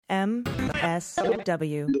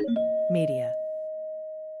MSW Media.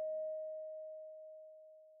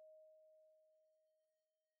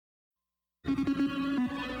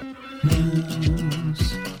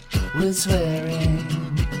 News with swearing.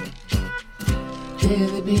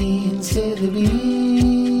 Daily beans, daily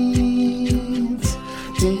beans.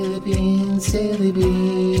 Daily beans, daily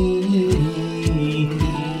beans.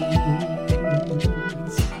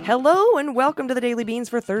 Hello and welcome to the Daily Beans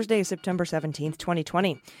for Thursday, September 17th,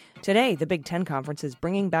 2020. Today, the Big Ten Conference is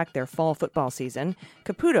bringing back their fall football season.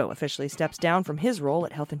 Caputo officially steps down from his role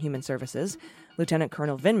at Health and Human Services. Lieutenant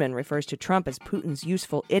Colonel Vindman refers to Trump as Putin's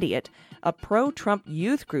useful idiot. A pro-Trump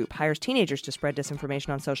youth group hires teenagers to spread disinformation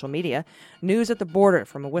on social media. News at the border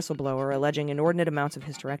from a whistleblower alleging inordinate amounts of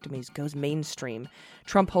hysterectomies goes mainstream.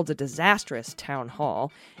 Trump holds a disastrous town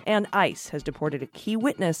hall. And ICE has deported a key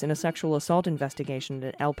witness in a sexual assault investigation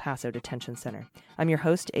at El Paso Detention Center. I'm your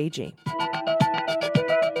host, AG.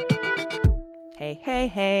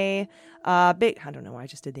 Hey. I don't know why I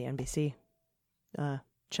just did the NBC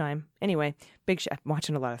chime. Anyway, I'm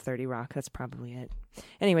watching a lot of 30 Rock. That's probably it.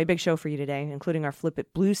 Anyway, big show for you today, including our Flip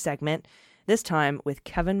It Blue segment, this time with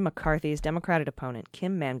Kevin McCarthy's Democratic opponent,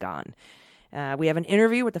 Kim Mangan. We have an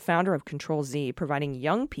interview with the founder of Control Z, providing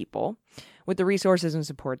young people with the resources and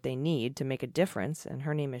support they need to make a difference, and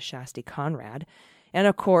her name is Shasti Conrad. And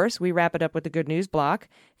of course, we wrap it up with the good news block.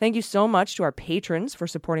 Thank you so much to our patrons for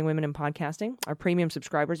supporting women in podcasting. Our premium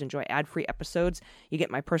subscribers enjoy ad-free episodes. You get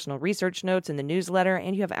my personal research notes in the newsletter,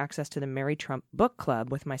 and you have access to the Mary Trump Book Club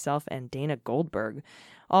with myself and Dana Goldberg.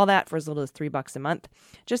 All that for as little as $3 a month.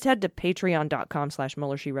 Just head to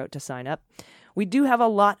patreon.com/MullerSheWrote to sign up. We do have a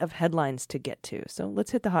lot of headlines to get to, so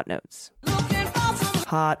let's hit the hot notes.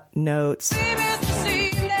 Hot notes.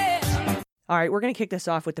 All right, we're going to kick this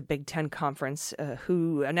off with the Big Ten Conference,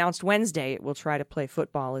 who announced Wednesday it will try to play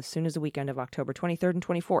football as soon as the weekend of October 23rd and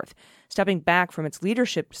 24th, stepping back from its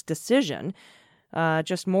leadership's decision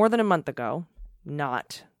just more than a month ago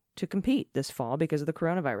not to compete this fall because of the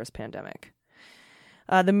coronavirus pandemic.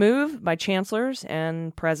 The move by chancellors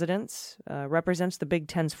and presidents represents the Big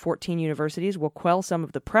Ten's 14 universities, will quell some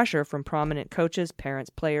of the pressure from prominent coaches, parents,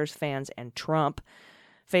 players, fans, and Trump,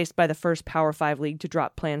 faced by the first Power 5 league to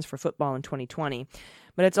drop plans for football in 2020.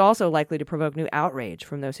 But it's also likely to provoke new outrage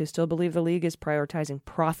from those who still believe the league is prioritizing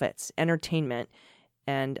profits, entertainment,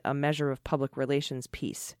 and a measure of public relations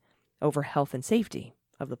peace over health and safety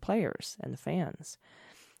of the players and the fans.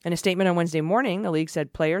 In a statement on Wednesday morning, the league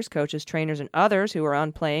said players, coaches, trainers, and others who are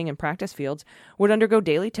on playing and practice fields would undergo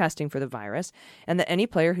daily testing for the virus, and that any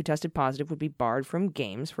player who tested positive would be barred from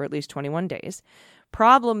games for at least 21 days.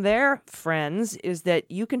 Problem there, friends, is that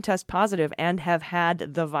you can test positive and have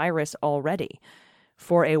had the virus already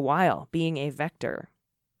for a while, being a vector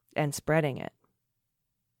and spreading it.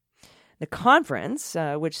 The conference,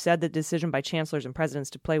 which said the decision by chancellors and presidents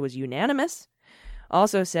to play was unanimous,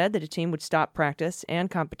 also said that a team would stop practice and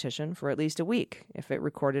competition for at least a week if it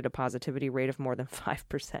recorded a positivity rate of more than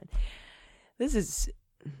 5%. This is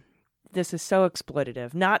so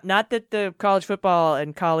exploitative. Not that the college football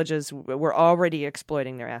and colleges were already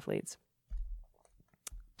exploiting their athletes.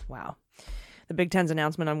 Wow. The Big Ten's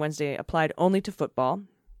announcement on Wednesday applied only to football.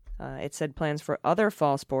 It said plans for other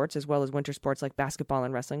fall sports as well as winter sports like basketball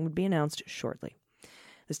and wrestling would be announced shortly.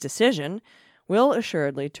 This decision will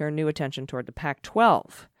assuredly turn new attention toward the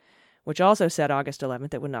Pac-12, which also said August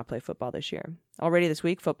 11th it would not play football this year. Already this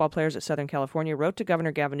week, football players at Southern California wrote to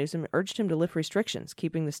Governor Gavin Newsom and urged him to lift restrictions,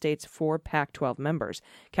 keeping the state's 4 Pac-12 members,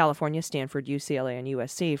 California, Stanford, UCLA, and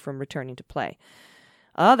USC, from returning to play.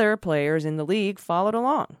 Other players in the league followed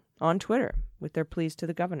along on Twitter with their pleas to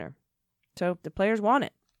the governor. So the players want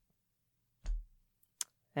it.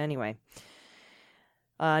 Anyway.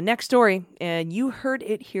 Next story, and you heard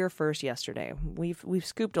it here first yesterday. We've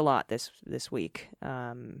scooped a lot this week.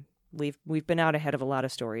 We've been out ahead of a lot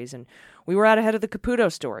of stories, and we were out ahead of the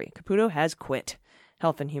Caputo story. Caputo has quit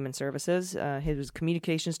Health and Human Services. He was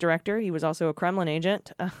communications director. He was also a Kremlin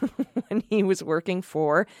agent when he was working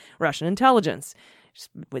for Russian intelligence.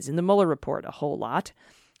 Just was in the Mueller report a whole lot.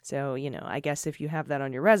 So, I guess if you have that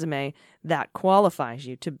on your resume, that qualifies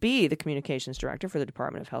you to be the communications director for the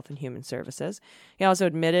Department of Health and Human Services. He also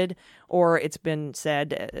admitted, or it's been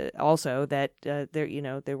said also, that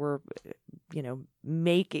they were,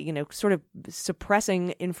 sort of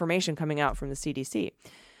suppressing information coming out from the CDC,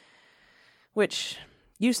 which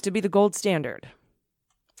used to be the gold standard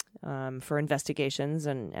for investigations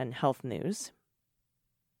and health news,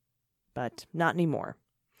 but not anymore.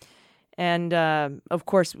 And, of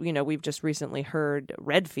course, we've just recently heard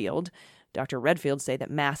Dr. Redfield say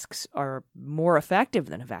that masks are more effective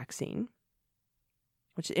than a vaccine.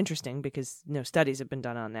 which is interesting because no studies have been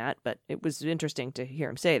done on that. But it was interesting to hear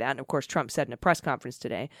him say that. And, of course, Trump said in a press conference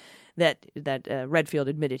today that Redfield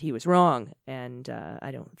admitted he was wrong. And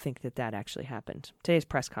I don't think that actually happened. Today's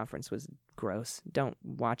press conference was gross. Don't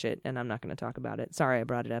watch it, and I'm not going to talk about it. Sorry I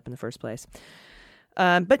brought it up in the first place.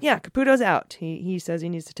 But, yeah, Caputo's out. He says he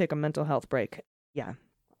needs to take a mental health break. Yeah.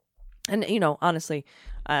 And, honestly,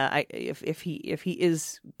 if he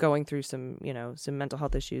is going through some mental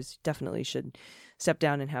health issues, definitely should step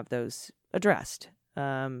down and have those addressed.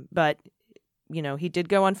 But, he did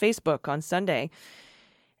go on Facebook on Sunday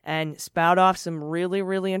and spout off some really,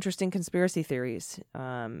 really interesting conspiracy theories.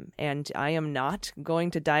 And I am not going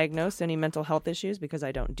to diagnose any mental health issues because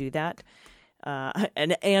I don't do that.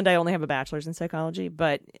 And I only have a bachelor's in psychology,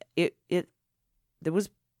 but there was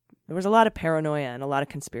a lot of paranoia and a lot of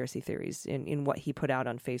conspiracy theories in what he put out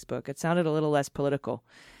on Facebook. It sounded a little less political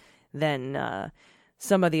than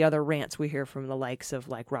some of the other rants we hear from the likes of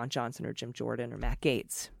like Ron Johnson or Jim Jordan or Matt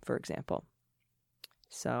Gaetz, for example.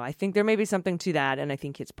 So I think there may be something to that, and I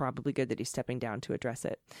think it's probably good that he's stepping down to address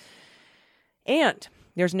it. And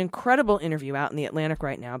there's an incredible interview out in The Atlantic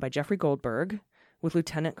right now by Jeffrey Goldberg with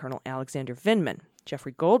Lieutenant Colonel Alexander Vindman.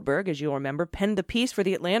 Jeffrey Goldberg, as you'll remember, penned the piece for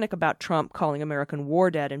The Atlantic about Trump calling American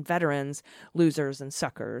war dead and veterans losers and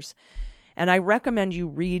suckers. And I recommend you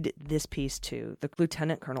read this piece too, the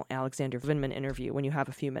Lieutenant Colonel Alexander Vindman interview, when you have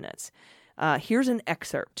a few minutes. Here's an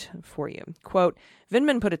excerpt for you. Quote,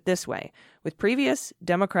 Vindman put it this way: with previous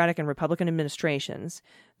Democratic and Republican administrations,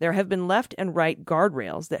 there have been left and right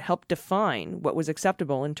guardrails that help define what was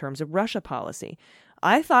acceptable in terms of Russia policy.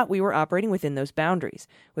 I thought we were operating within those boundaries.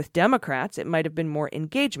 With Democrats, it might have been more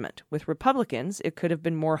engagement. With Republicans, it could have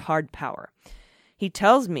been more hard power. He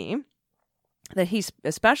tells me that he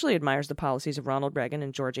especially admires the policies of Ronald Reagan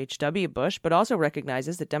and George H.W. Bush, but also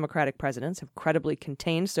recognizes that Democratic presidents have credibly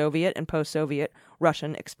contained Soviet and post-Soviet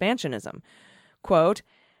Russian expansionism. Quote,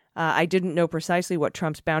 I didn't know precisely what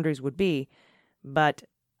Trump's boundaries would be, but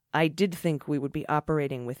I did think we would be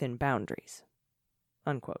operating within boundaries.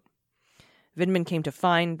 Unquote. Vindman came to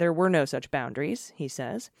find there were no such boundaries, he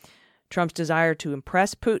says. Trump's desire to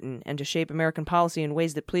impress Putin and to shape American policy in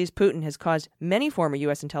ways that please Putin has caused many former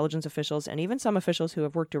U.S. intelligence officials and even some officials who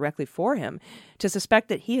have worked directly for him to suspect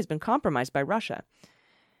that he has been compromised by Russia.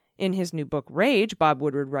 In his new book, Rage, Bob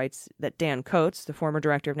Woodward writes that Dan Coates, the former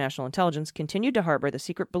director of national intelligence, continued to harbor the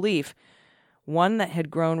secret belief, one that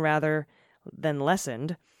had grown rather than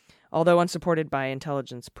lessened, although unsupported by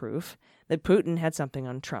intelligence proof, that Putin had something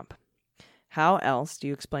on Trump. How else do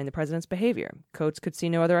you explain the president's behavior? Coates could see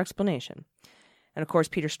no other explanation. And of course,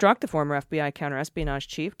 Peter Strzok, the former FBI counterespionage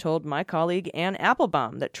chief, told my colleague Ann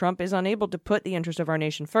Applebaum that Trump is unable to put the interest of our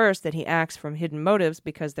nation first, that he acts from hidden motives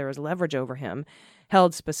because there is leverage over him,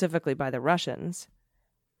 held specifically by the Russians,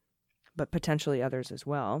 but potentially others as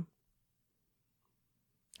well.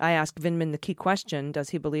 I asked Vindman the key question, does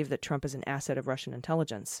he believe that Trump is an asset of Russian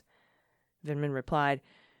intelligence? Vindman replied,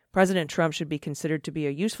 President Trump should be considered to be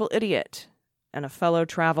a useful idiot and a fellow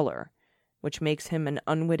traveler, which makes him an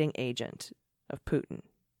unwitting agent of Putin.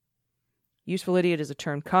 Useful idiot is a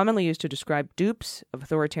term commonly used to describe dupes of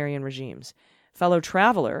authoritarian regimes. Fellow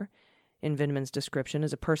traveler, in Vindman's description,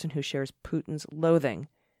 is a person who shares Putin's loathing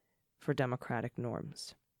for democratic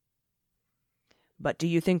norms. But do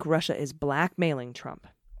you think Russia is blackmailing Trump?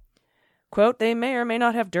 Quote, they may or may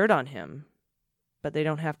not have dirt on him, but they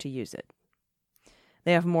don't have to use it.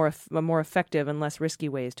 They have more effective and less risky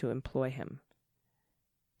ways to employ him.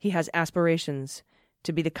 He has aspirations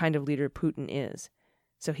to be the kind of leader Putin is,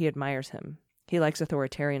 so he admires him. He likes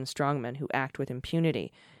authoritarian strongmen who act with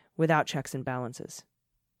impunity, without checks and balances,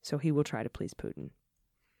 so he will try to please Putin.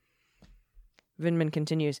 Vindman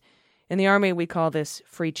continues, in the army we call this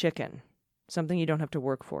free chicken, something you don't have to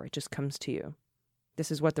work for, it just comes to you. This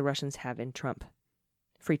is what the Russians have in Trump.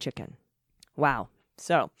 Free chicken. Wow.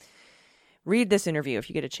 So, read this interview if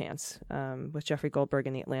you get a chance with Jeffrey Goldberg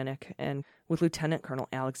in The Atlantic and with Lieutenant Colonel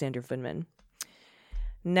Alexander Vindman.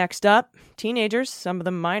 Next up, teenagers, some of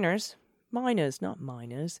them minors,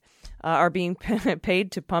 are being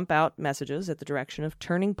paid to pump out messages at the direction of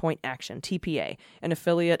Turning Point Action, TPA, an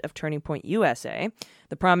affiliate of Turning Point USA,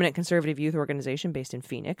 the prominent conservative youth organization based in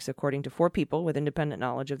Phoenix, according to 4 people with independent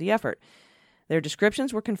knowledge of the effort. Their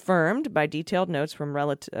descriptions were confirmed by detailed notes from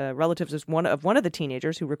relatives of one of the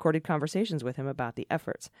teenagers who recorded conversations with him about the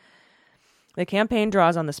efforts. The campaign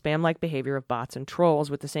draws on the spam-like behavior of bots and trolls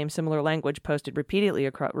with the same similar language posted repeatedly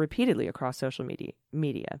across social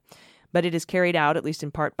media. But it is carried out, at least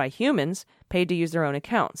in part, by humans paid to use their own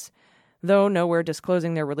accounts, though nowhere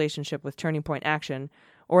disclosing their relationship with Turning Point Action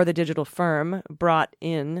or the digital firm brought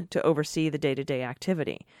in to oversee the day-to-day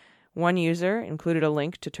activity. One user included a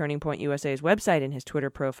link to Turning Point USA's website in his Twitter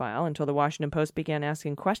profile until the Washington Post began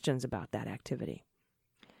asking questions about that activity.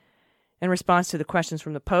 In response to the questions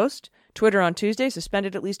from the Post, Twitter on Tuesday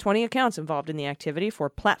suspended at least 20 accounts involved in the activity for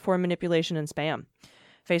platform manipulation and spam.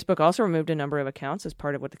 Facebook also removed a number of accounts as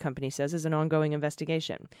part of what the company says is an ongoing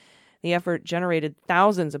investigation. The effort generated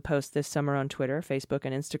thousands of posts this summer on Twitter, Facebook,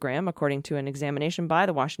 and Instagram, according to an examination by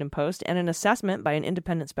the Washington Post and an assessment by an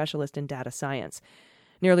independent specialist in data science.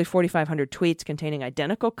 Nearly 4,500 tweets containing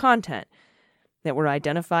identical content that were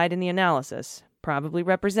identified in the analysis probably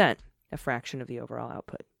represent a fraction of the overall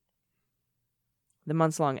output. The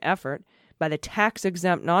months-long effort by the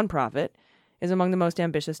tax-exempt nonprofit is among the most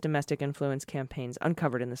ambitious domestic influence campaigns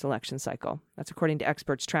uncovered in this election cycle. That's according to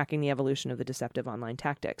experts tracking the evolution of the deceptive online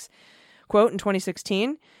tactics. Quote, in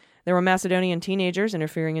 2016, there were Macedonian teenagers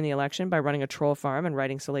interfering in the election by running a troll farm and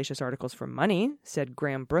writing salacious articles for money, said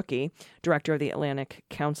Graham Brookie, director of the Atlantic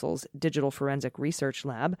Council's Digital Forensic Research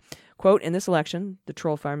Lab. Quote, in this election, the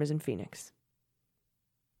troll farm is in Phoenix.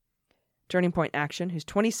 Turning Point Action, whose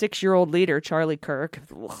 26-year-old leader, Charlie Kirk,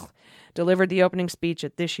 delivered the opening speech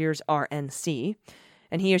at this year's RNC,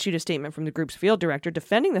 and he issued a statement from the group's field director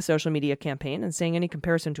defending the social media campaign and saying any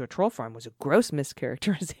comparison to a troll farm was a gross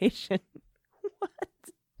mischaracterization. What?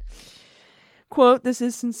 Quote, this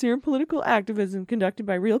is sincere political activism conducted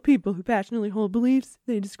by real people who passionately hold beliefs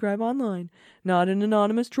they describe online, not an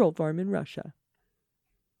anonymous troll farm in Russia.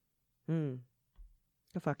 Go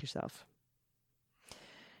fuck yourself.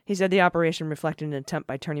 He said the operation reflected an attempt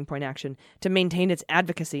by Turning Point Action to maintain its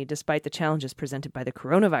advocacy despite the challenges presented by the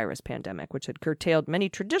coronavirus pandemic, which had curtailed many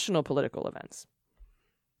traditional political events.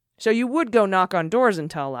 So you would go knock on doors and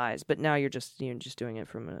tell lies, but now you're just doing it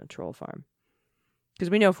from a troll farm. Because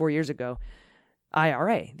we know 4 years ago,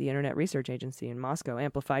 IRA, the Internet Research Agency in Moscow,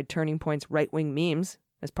 amplified Turning Point's right-wing memes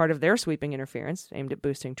as part of their sweeping interference aimed at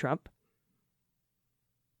boosting Trump.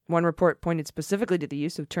 One report pointed specifically to the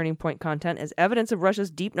use of Turning Point content as evidence of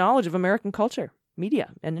Russia's deep knowledge of American culture,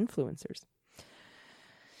 media, and influencers.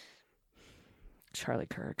 Charlie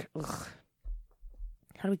Kirk. Ugh.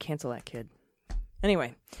 How do we cancel that kid?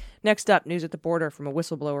 Anyway, next up, news at the border from a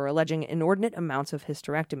whistleblower alleging inordinate amounts of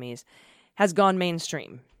hysterectomies has gone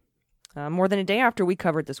mainstream. More than a day after we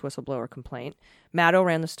covered this whistleblower complaint, Maddow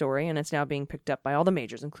ran the story, and it's now being picked up by all the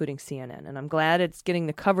majors, including CNN. And I'm glad it's getting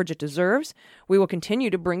the coverage it deserves. We will continue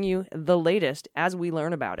to bring you the latest as we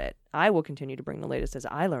learn about it. I will continue to bring the latest as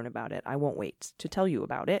I learn about it. I won't wait to tell you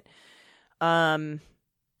about it. I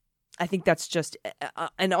think that's just,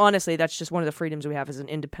 and honestly, that's just one of the freedoms we have as an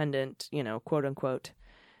independent, quote unquote,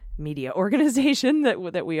 media organization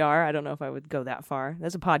that we are. I don't know if I would go that far.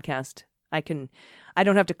 There's a podcast. I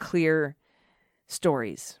don't have to clear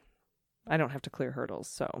stories. I don't have to clear hurdles.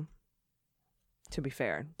 So, to be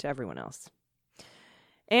fair to everyone else.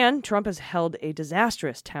 And Trump has held a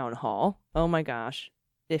disastrous town hall. Oh my gosh.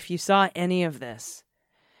 If you saw any of this,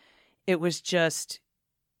 it was just,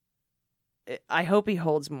 I hope he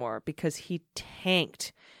holds more because he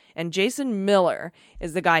tanked. And Jason Miller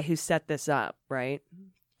is the guy who set this up, right?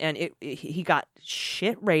 And he got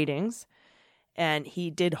shit ratings. And he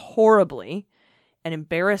did horribly and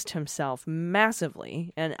embarrassed himself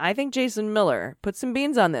massively. And I think Jason Miller put some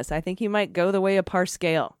beans on this. I think he might go the way of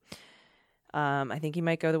Parscale. I think he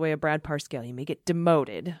might go the way of Brad Parscale. He may get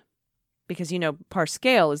demoted because,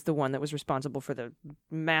 Parscale is the one that was responsible for the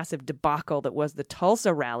massive debacle that was the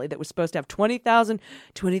Tulsa rally that was supposed to have 20,000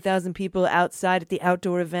 people outside at the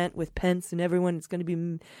outdoor event with Pence and everyone. It's going to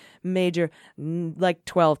be major. Like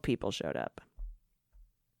 12 people showed up.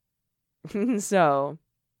 So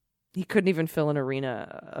he couldn't even fill an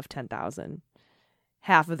arena of 10,000.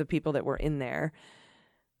 Half of the people that were in there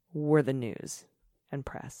were the news and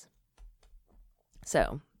press.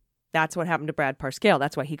 So that's what happened to Brad Parscale.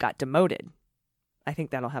 That's why he got demoted. I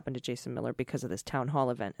think that'll happen to Jason Miller because of this town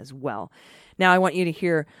hall event as well. Now I want you to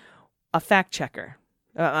hear a fact checker.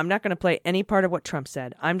 I'm not going to play any part of what Trump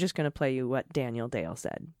said. I'm just going to play you what Daniel Dale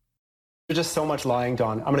said. There's just so much lying,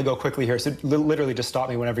 Don. I'm going to go quickly here, so literally just stop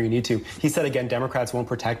me whenever you need to. He said again, Democrats won't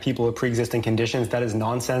protect people with pre-existing conditions. That is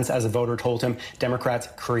nonsense. As a voter told him, Democrats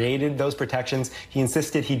created those protections. He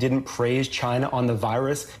insisted he didn't praise China on the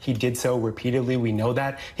virus. He did so repeatedly. We know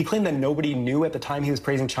that. He claimed that nobody knew at the time he was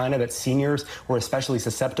praising China that seniors were especially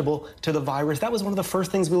susceptible to the virus. That was one of the first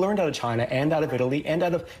things we learned out of China and out of Italy and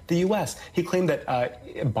out of the U.S. He claimed that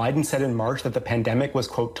Biden said in March that the pandemic was,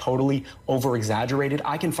 quote, totally over-exaggerated.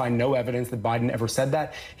 I can find no evidence evidence that Biden ever said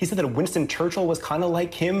that. He said that Winston Churchill was kind of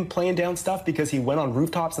like him playing down stuff because he went on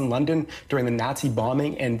rooftops in London during the Nazi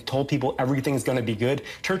bombing and told people everything's going to be good.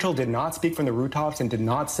 Churchill did not speak from the rooftops and did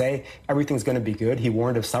not say everything's going to be good. He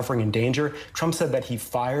warned of suffering and danger. Trump said that he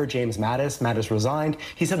fired James Mattis. Mattis resigned.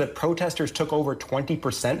 He said that protesters took over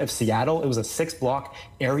 20% of Seattle. It was a 6-block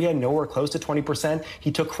area, nowhere close to 20%.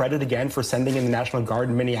 He took credit again for sending in the National Guard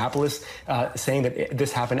in Minneapolis, saying that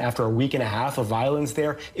this happened after a week and a half of violence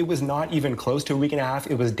there. It was not even close to a week and a half.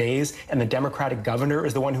 It was days, and the Democratic governor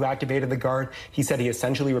is the one who activated the Guard. He said he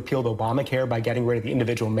essentially repealed Obamacare by getting rid of the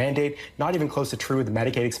individual mandate. Not even close to true with the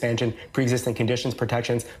Medicaid expansion, pre-existing conditions,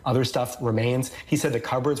 protections, other stuff remains. He said the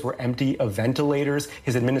cupboards were empty of ventilators.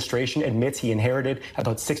 His administration admits he inherited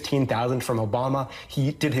about 16,000 from Obama.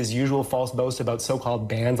 He did his usual false boast about so-called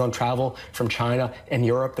bans on travel from China and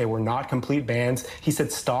Europe. They were not complete bans. He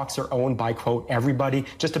said stocks are owned by, quote, everybody.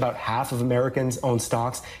 Just about half of Americans own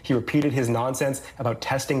stocks. He repeated his nonsense about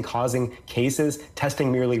testing causing cases.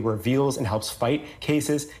 Testing merely reveals and helps fight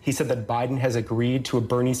cases. He said that Biden has agreed to a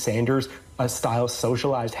Bernie Sanders style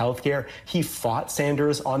socialized healthcare. He fought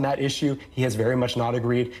Sanders on that issue. He has very much not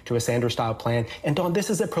agreed to a Sanders style plan. And Don, this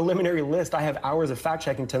is a preliminary list. I have hours of fact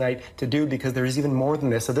checking tonight to do because there's even more than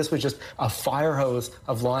this. So this was just a fire hose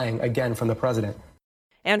of lying again from the president.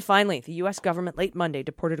 And finally, the U.S. government late Monday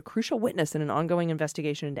deported a crucial witness in an ongoing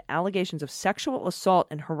investigation into allegations of sexual assault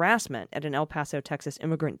and harassment at an El Paso, Texas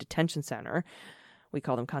immigrant detention center. We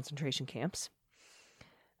call them concentration camps.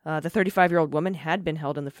 The 35-year-old woman had been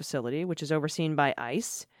held in the facility, which is overseen by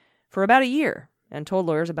ICE, for about a year, and told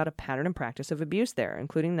lawyers about a pattern and practice of abuse there,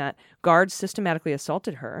 including that guards systematically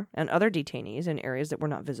assaulted her and other detainees in areas that were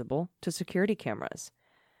not visible to security cameras.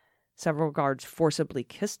 Several guards forcibly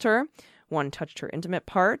kissed her. One touched her intimate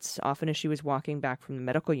parts, often as she was walking back from the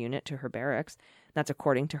medical unit to her barracks. That's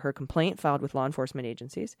according to her complaint filed with law enforcement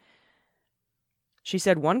agencies. She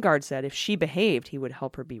said one guard said if she behaved, he would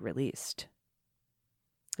help her be released.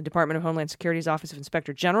 The Department of Homeland Security's Office of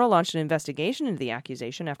Inspector General launched an investigation into the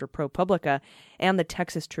accusation after ProPublica and the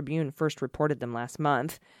Texas Tribune first reported them last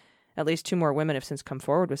month. At least 2 more women have since come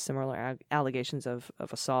forward with similar allegations of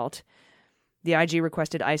assault. The IG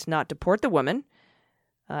requested ICE not deport the woman,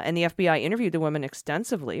 and the FBI interviewed the woman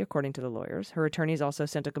extensively, according to the lawyers. Her attorneys also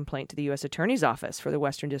sent a complaint to the U.S. Attorney's Office for the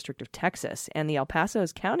Western District of Texas and the El Paso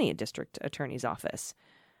County District Attorney's Office,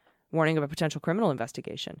 warning of a potential criminal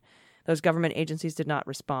investigation. Those government agencies did not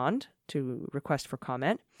respond to request for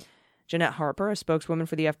comment. Jeanette Harper, a spokeswoman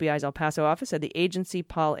for the FBI's El Paso office, said the agency's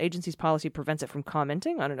policy prevents it from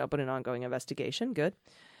commenting on an open and ongoing investigation. Good.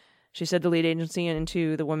 She said the lead agency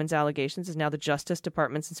into the woman's allegations is now the Justice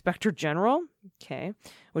Department's Inspector General,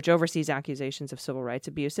 which oversees accusations of civil rights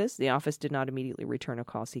abuses. The office did not immediately return a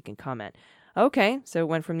call seeking comment. Okay, so it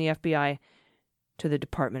went from the FBI to the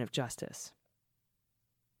Department of Justice.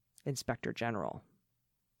 Inspector General,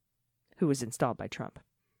 who was installed by Trump.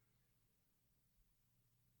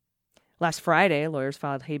 Last Friday, lawyers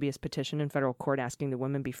filed a habeas petition in federal court asking the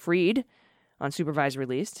woman be freed on supervised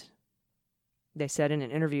release. They said in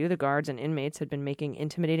an interview the guards and inmates had been making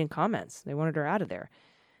intimidating comments. They wanted her out of there.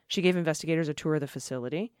 She gave investigators a tour of the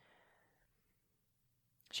facility.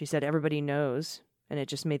 She said everybody knows, and it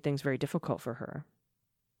just made things very difficult for her.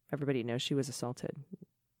 Everybody knows she was assaulted.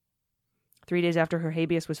 3 days after her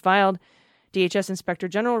habeas was filed, DHS Inspector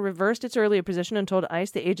General reversed its earlier position and told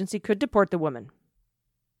ICE the agency could deport the woman.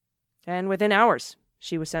 And within hours,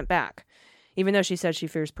 she was sent back, even though she said she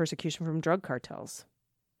fears persecution from drug cartels.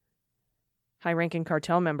 High-ranking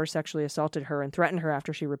cartel members sexually assaulted her and threatened her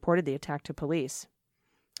after she reported the attack to police,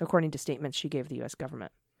 according to statements she gave the U.S.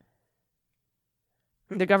 government.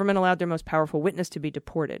 The government allowed their most powerful witness to be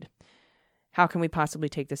deported. How can we possibly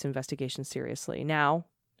take this investigation seriously now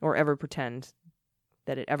or ever pretend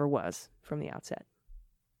that it ever was from the outset?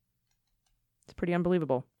 It's pretty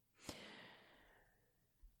unbelievable.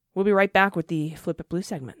 We'll be right back with the Flip It Blue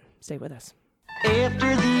segment. Stay with us.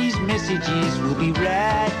 After these messages, we'll be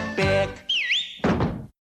right back.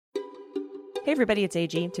 Hey everybody, it's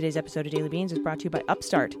AG. Today's episode of Daily Beans is brought to you by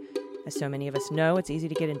Upstart. As so many of us know, it's easy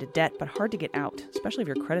to get into debt, but hard to get out, especially if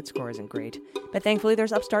your credit score isn't great. But thankfully,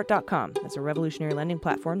 there's Upstart.com. It's a revolutionary lending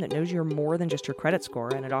platform that knows you're more than just your credit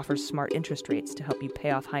score, and it offers smart interest rates to help you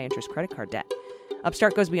pay off high-interest credit card debt.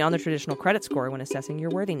 Upstart goes beyond the traditional credit score when assessing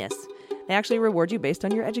your worthiness. They actually reward you based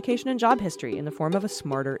on your education and job history in the form of a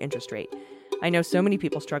smarter interest rate. I know so many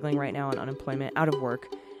people struggling right now on unemployment, out of work,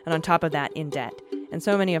 and on top of that, in debt. And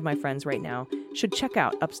so many of my friends right now should check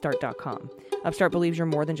out Upstart.com. Upstart believes you're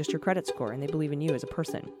more than just your credit score, and they believe in you as a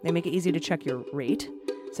person. They make it easy to check your rate.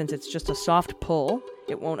 Since it's just a soft pull,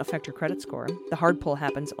 it won't affect your credit score. The hard pull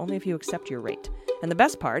happens only if you accept your rate. And the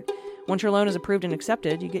best part, Once your loan is approved and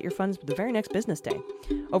accepted, you get your funds the very next business day.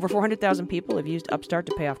 Over 400,000 people have used Upstart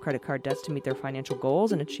to pay off credit card debts to meet their financial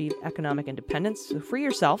goals and achieve economic independence. So free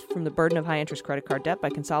yourself from the burden of high-interest credit card debt by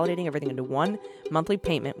consolidating everything into one monthly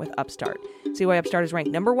payment with Upstart. See why Upstart is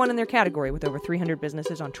ranked number one in their category with over 300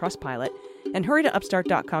 businesses on Trustpilot. And hurry to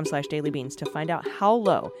upstart.com/dailybeans to find out how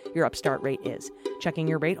low your Upstart rate is. Checking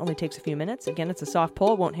your rate only takes a few minutes. Again, it's a soft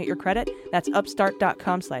pull, won't hit your credit. That's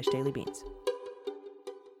upstart.com/dailybeans.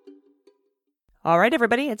 All right,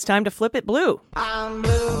 everybody, it's time to flip it blue. I'm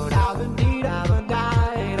blue, I've indeed, I've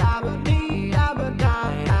died, I've indeed, I've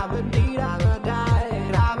died, I've indeed, I've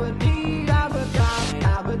died, I've indeed, I've died,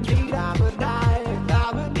 I've indeed, I've died,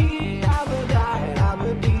 I've indeed, I've died, I've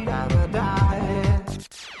indeed, I've died.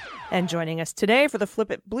 And joining us today for the Flip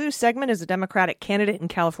It Blue segment is a Democratic candidate in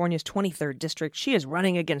California's 23rd District. She is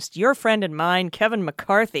running against your friend and mine, Kevin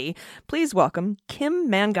McCarthy. Please welcome Kim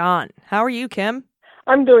Mangan. How are you, Kim?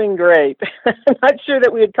 I'm doing great. I'm not sure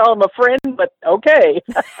that we would call him a friend, but okay.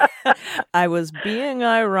 I was being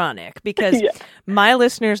ironic because my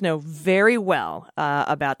listeners know very well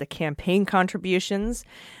about the campaign contributions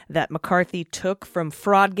that McCarthy took from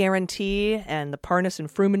Fraud Guarantee and the Parnas and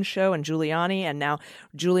Fruman Show and Giuliani. And now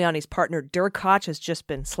Giuliani's partner Derkach has just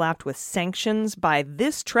been slapped with sanctions by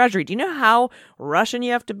this Treasury. Do you know how Russian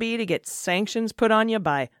you have to be to get sanctions put on you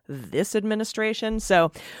by this administration?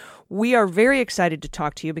 So we are very excited to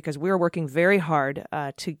talk to you because we are working very hard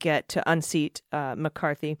to unseat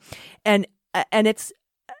McCarthy, and it's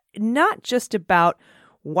not just about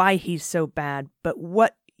why he's so bad, but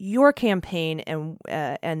what your campaign and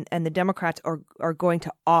the Democrats are going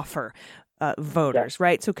to offer voters,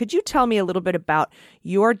 right? So could you tell me a little bit about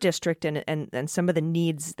your district and some of the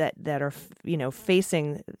needs that are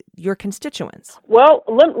facing your constituents? Well,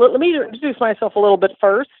 let me introduce myself a little bit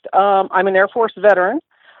first. I'm an Air Force veteran.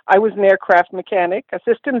 I was an aircraft mechanic, a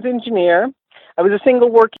systems engineer. I was a single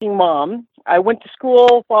working mom. I went to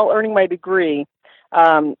school while earning my degree,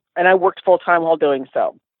 and I worked full-time while doing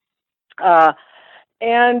so.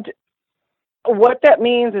 And what that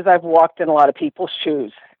means is I've walked in a lot of people's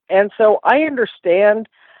shoes. And so I understand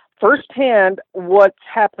firsthand what's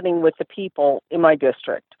happening with the people in my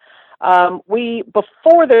district.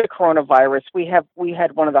 Before the coronavirus, we had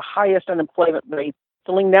one of the highest unemployment rates.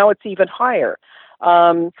 Now it's even higher.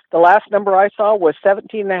 The last number I saw was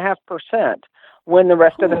 17.5%, when the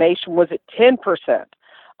rest of the nation was at 10%.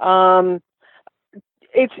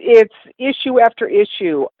 It's issue after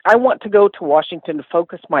issue. I want to go to Washington to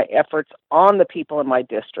focus my efforts on the people in my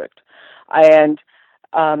district and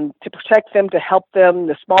to protect them, to help them,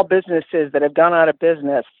 the small businesses that have gone out of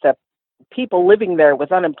business, the people living there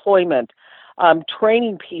with unemployment,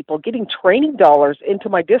 training people, getting training dollars into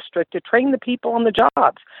my district to train the people on the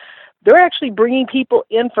jobs. They're actually bringing people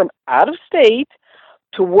in from out of state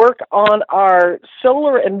to work on our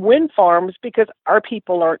solar and wind farms because our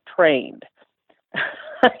people aren't trained.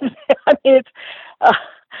 I mean,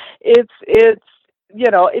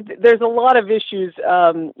 there's a lot of issues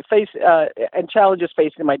and challenges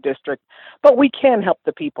facing my district, but we can help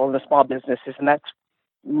the people and the small businesses, and that's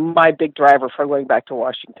my big driver for going back to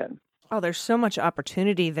Washington. Oh, there's so much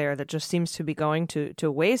opportunity there that just seems to be going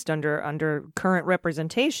to waste under current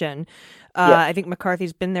representation. Yes. I think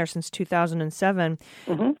McCarthy's been there since 2007.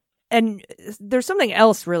 Mm-hmm. And there's something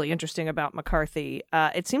else really interesting about McCarthy.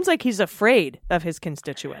 It seems like he's afraid of his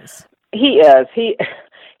constituents. He is. He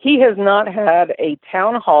has not had a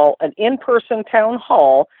town hall, an in-person town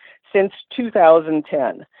hall, since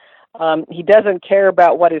 2010. He doesn't care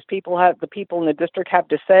about what the people in the district have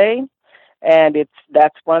to say. And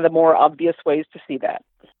that's one of the more obvious ways to see that.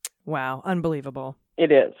 Wow, unbelievable!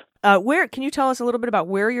 It is. Where can you tell us a little bit about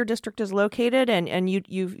where your district is located? And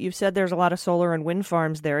you've said there's a lot of solar and wind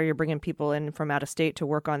farms there. You're bringing people in from out of state to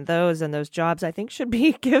work on those, and those jobs I think should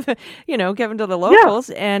be given to the locals.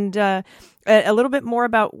 Yeah. And a little bit more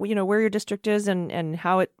about where your district is and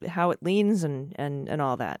how it leans and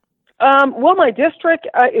all that. Well, my district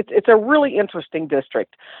it's a really interesting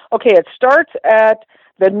district. Okay, it starts at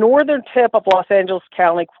the northern tip of Los Angeles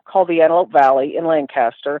County, called the Antelope Valley in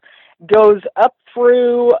Lancaster, goes up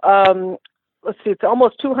through, it's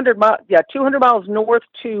almost 200 miles north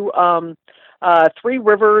to Three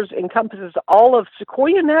Rivers, encompasses all of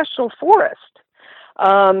Sequoia National Forest.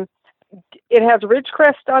 It has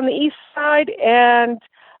Ridgecrest on the east side and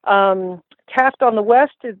Taft on the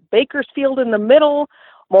west, Bakersfield in the middle,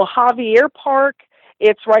 Mojave Air Park.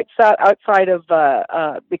 It's right outside of,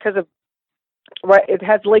 it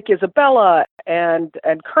has Lake Isabella and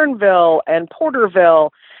Kernville and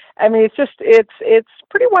Porterville. I mean, it's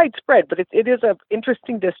pretty widespread, but it is an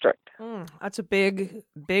interesting district. That's a big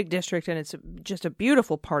district, and it's just a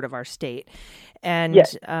beautiful part of our state, and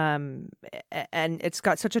Yes. and it's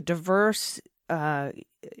got such a diverse,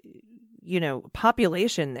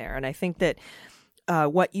 population there, and I think that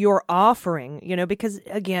what you're offering, because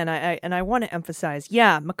again, I want to emphasize,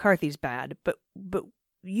 yeah, McCarthy's bad, but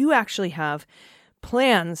you actually have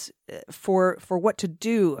plans for what to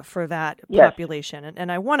do for that population,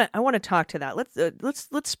 and I want to talk to that.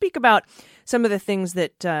 Let's speak about some of the things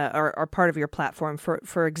that are part of your platform,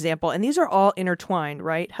 for example, and these are all intertwined,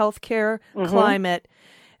 right? Healthcare, climate,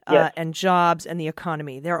 and jobs, and the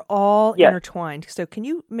economy. They're all intertwined. So, can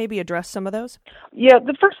you maybe address some of those? Yeah,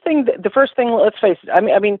 the first thing. Let's face it.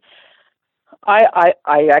 I mean, I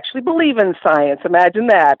actually believe in science. Imagine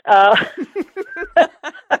that.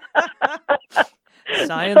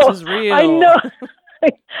 Science is real. I know.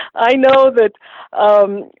 I know that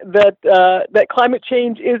that climate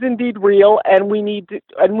change is indeed real, and we need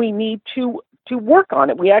to work on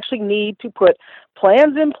it. We actually need to put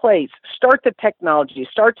plans in place, start the technology,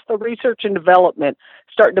 start the research and development,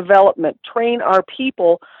 train our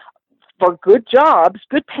people for good jobs,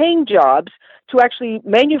 good paying jobs, to actually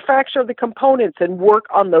manufacture the components and work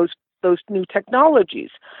on those new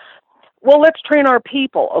technologies. Well, let's train our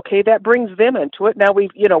people. Okay, that brings them into it. Now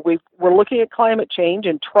we're looking at climate change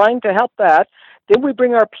and trying to help that. Then we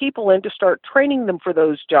bring our people in to start training them for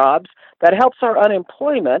those jobs. That helps our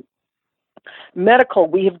unemployment. Medical,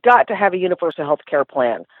 we have got to have a universal health care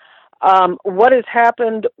plan. What has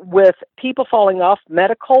happened with people falling off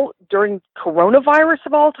medical during coronavirus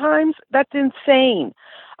of all times, that's insane.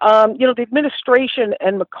 The administration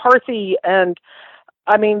and McCarthy and,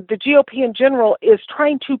 the GOP in general is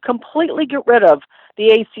trying to completely get rid of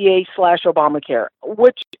the ACA/Obamacare,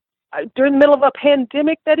 which during the middle of a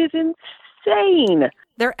pandemic, that is insane.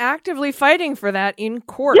 They're actively fighting for that in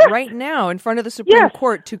court right now in front of the Supreme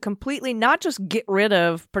Court to completely not just get rid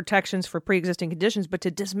of protections for pre-existing conditions, but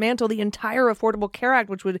to dismantle the entire Affordable Care Act,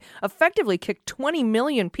 which would effectively kick 20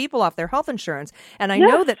 million people off their health insurance. And I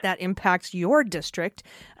know that impacts your district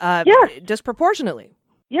disproportionately.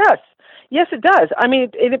 Yes, it does.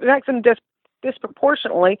 It impacts them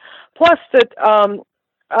disproportionately. Plus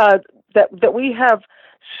that we have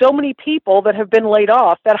so many people that have been laid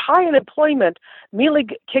off, that high unemployment immediately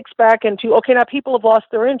kicks back into, okay, now people have lost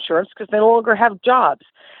their insurance because they no longer have jobs.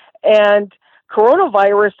 And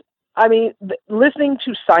coronavirus, listening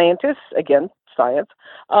to scientists, again, science,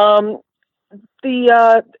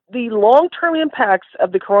 the long-term impacts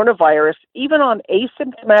of the coronavirus, even on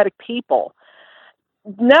asymptomatic people,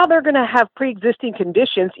 now they're going to have pre-existing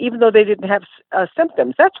conditions, even though they didn't have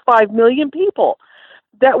symptoms. That's 5 million people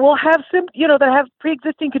that will have that have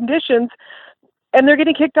pre-existing conditions, and they're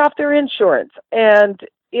getting kicked off their insurance, and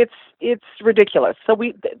it's ridiculous. So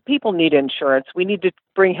people need insurance. We need to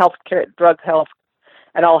bring healthcare, drug health,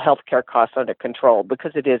 and all healthcare costs under control,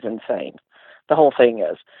 because it is insane. The whole thing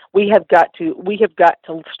is. We have got to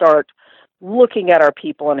start looking at our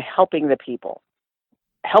people and helping the people,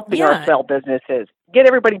 helping our small businesses, get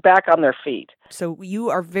everybody back on their feet. So you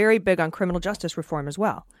are very big on criminal justice reform as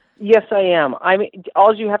well. Yes, I am.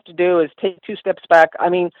 All you have to do is take 2 steps back.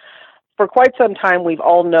 For quite some time, we've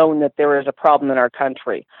all known that there is a problem in our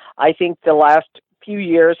country. I think the last few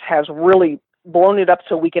years has really blown it up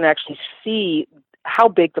so we can actually see how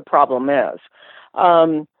big the problem is.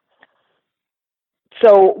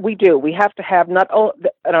 So we do. We have to have not only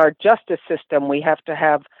in our justice system, we have to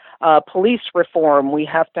have police reform. We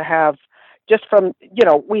have to have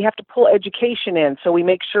we have to pull education in, so we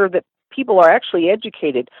make sure that people are actually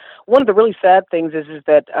educated. One of the really sad things is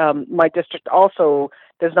that my district also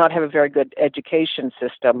does not have a very good education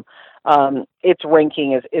system. Its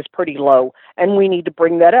ranking is pretty low, and we need to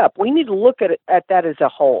bring that up. We need to look at that as a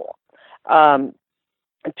whole,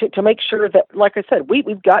 to make sure that, like I said,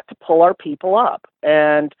 we've got to pull our people up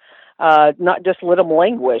and not just let them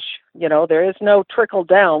languish. There is no trickle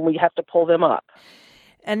down. We have to pull them up.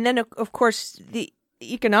 And then, of course, the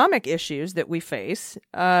economic issues that we face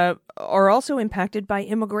are also impacted by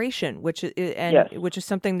immigration, which is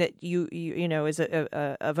something that you is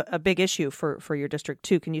a big issue for your district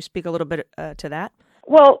too. Can you speak a little bit to that?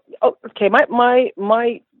 Well, okay,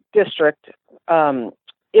 my district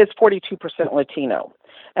is 42% Latino,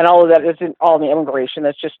 and all of that isn't all in the immigration.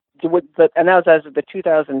 That's just and that was as of the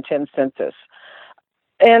 2010 census.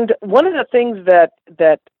 And one of the things that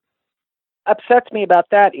upsets me about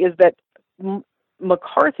that is that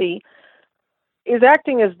McCarthy is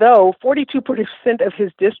acting as though 42% of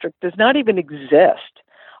his district does not even exist.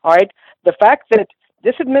 All right. The fact that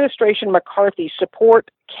this administration, McCarthy, support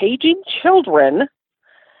caging children,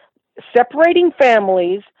 separating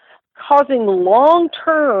families, causing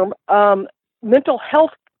long-term mental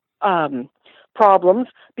health problems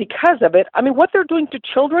because of it. I mean, what they're doing to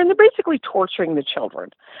children, they're basically torturing the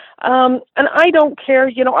children. And I don't care.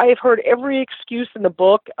 I have heard every excuse in the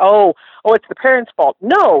book. Oh, it's the parents' fault.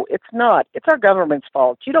 No, it's not. It's our government's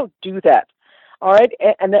fault. You don't do that. All right,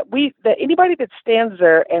 and that anybody that stands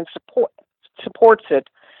there and supports it,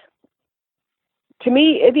 to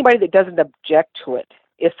me, anybody that doesn't object to it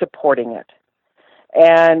is supporting it,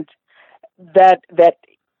 and that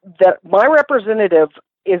my representative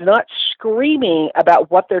is not screaming about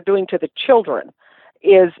what they're doing to the children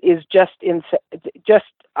is just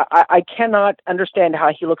I cannot understand how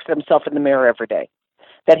he looks at himself in the mirror every day,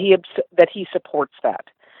 that he supports that.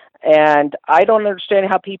 And I don't understand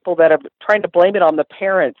how people that are trying to blame it on the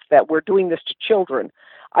parents that we're doing this to children,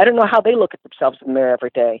 I don't know how they look at themselves in the mirror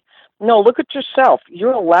every day. No, look at yourself.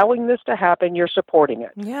 You're allowing this to happen. You're supporting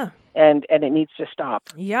it. Yeah. And it needs to stop.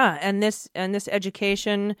 Yeah, and this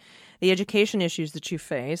education, the education issues that you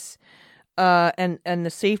face, and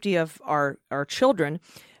the safety of our children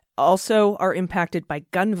also are impacted by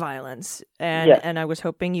gun violence. And Yes. and I was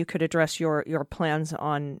hoping you could address your plans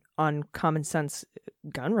on common sense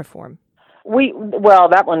gun reform.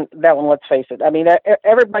 That one, let's face it. I mean,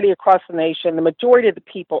 everybody across the nation, the majority of the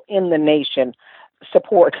people in the nation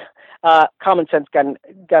support common sense gun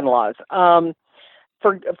laws.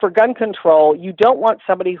 For gun control, you don't want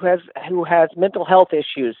somebody who has mental health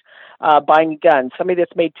issues buying a gun, somebody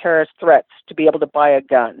that's made terrorist threats to be able to buy a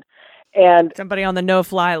gun. And Somebody on the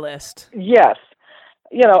no-fly list. yes,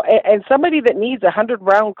 and somebody that needs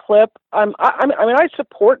 100-round clip. I mean, I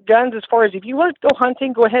support guns as far as if you want to go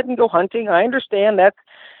hunting, go ahead and go hunting. I understand that's,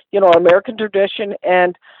 American tradition.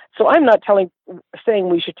 And so I'm not saying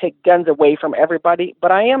we should take guns away from everybody,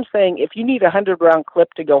 but I am saying if you need a 100-round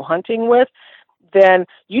clip to go hunting with, then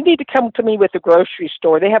you need to come to me with the grocery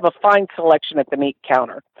store. They have a fine selection at the meat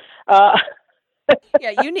counter.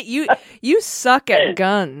 Yeah, you suck at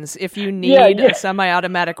guns if you need a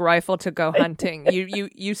semi-automatic rifle to go hunting.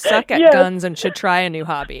 You suck at guns and should try a new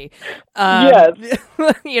hobby. Yes.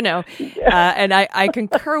 And I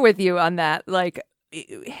concur with you on that. Like,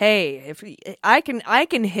 hey, if I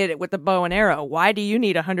can hit it with a bow and arrow, why do you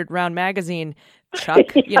need a 100-round magazine, Chuck?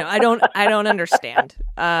 I don't understand.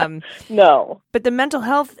 No. But the mental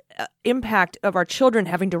health impact of our children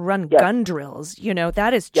having to run gun drills,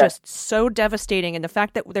 that is just so devastating. And the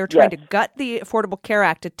fact that they're trying to gut the Affordable Care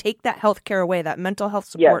Act to take that health care away, that mental health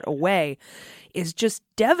support away, is just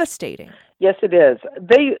devastating. Yes, it is.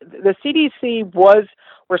 The CDC was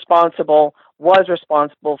responsible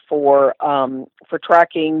for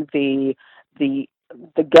tracking the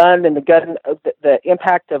gun and the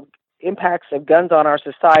impacts of guns on our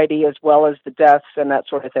society, as well as the deaths and that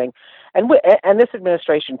sort of thing. And this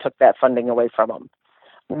administration took that funding away from them,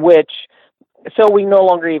 so we no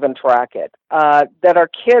longer even track it. That our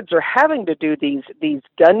kids are having to do these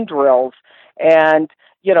gun drills and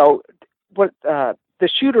the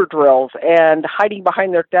shooter drills and hiding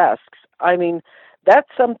behind their desks. I mean, that's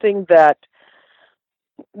something that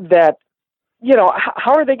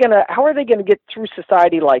how are they gonna get through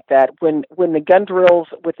society like that when the gun drills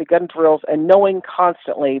and knowing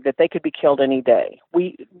constantly that they could be killed any day?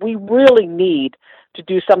 We really need to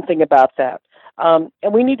do something about that, and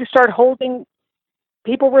we need to start holding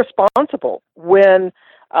people responsible when,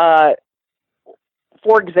 for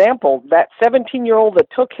example, that 17-year-old that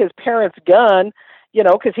took his parents' gun,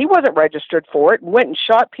 because he wasn't registered for it, and went and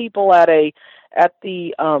shot people at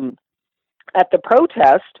the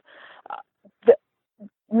protest.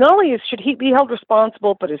 Not only should he be held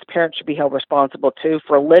responsible, but his parents should be held responsible too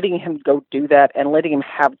for letting him go do that and letting him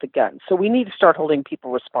have the gun. So we need to start holding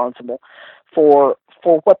people responsible for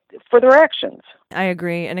their actions. I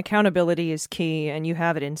agree, and accountability is key, and you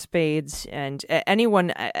have it in spades. And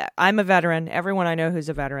anyone, I'm a veteran. Everyone I know who's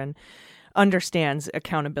a veteran understands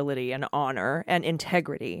accountability and honor and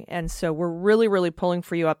integrity, and so we're really, really pulling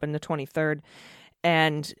for you up in the 23rd.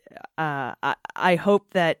 And I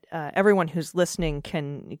hope that everyone who's listening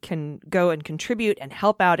can go and contribute and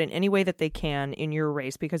help out in any way that they can in your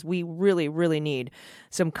race, because we really, really need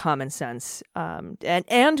some common sense.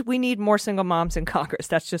 And we need more single moms in Congress.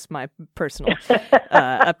 That's just my personal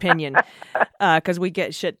opinion, because we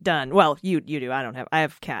get shit done. Well, you do. I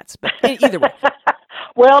have cats, but either way.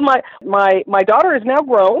 Well, my daughter is now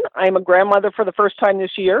grown. I'm a grandmother for the first time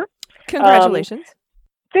this year. Congratulations.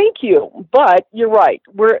 Thank you, but you're right.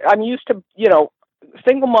 I'm used to,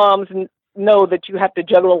 single moms know that you have to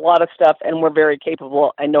juggle a lot of stuff, and we're very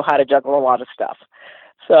capable and know how to juggle a lot of stuff.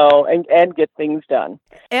 So, and get things done.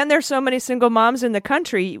 And there's so many single moms in the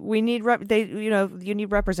country. We need you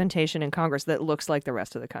need representation in Congress that looks like the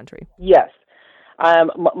rest of the country. Yes.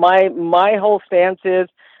 My whole stance is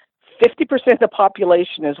 50% of the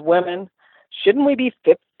population is women. Shouldn't we be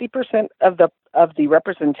 50% of the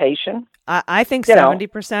representation? I think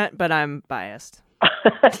 70%, but I'm biased.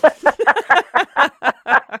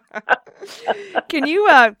 Can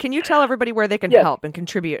you tell everybody where they can help and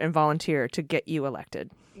contribute and volunteer to get you elected?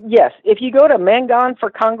 Yes. If you go to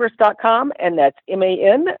mangonforcongress.com, and that's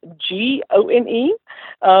MANGONE,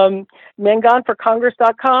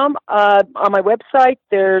 mangonforcongress.com, on my website,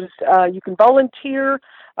 there's you can volunteer,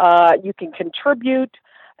 you can contribute,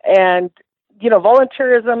 and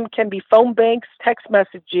volunteerism can be phone banks, text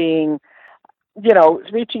messaging,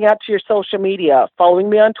 reaching out to your social media, following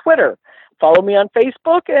me on Twitter, follow me on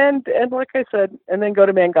Facebook, and like I said, and then go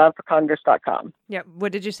to mangonforcongress.com. Yeah.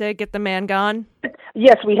 What did you say? Get the man gone?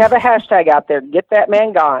 Yes, we have a hashtag out there. Get that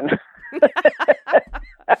man gone.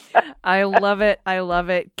 I love it. I love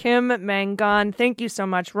it. Kim Mangon, thank you so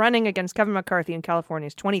much. Running against Kevin McCarthy in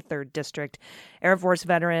California's 23rd District. Air Force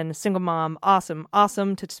veteran, single mom. Awesome.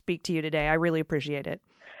 Awesome to speak to you today. I really appreciate it.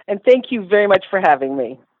 And thank you very much for having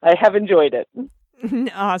me. I have enjoyed it.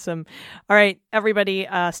 Awesome. All right, everybody,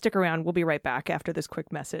 stick around. We'll be right back after this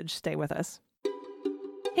quick message. Stay with us.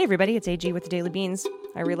 Hey, everybody, it's AG with the Daily Beans.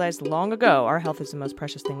 I realized long ago our health is the most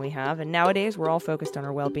precious thing we have, and nowadays we're all focused on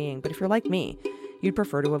our well-being. But if you're like me, you'd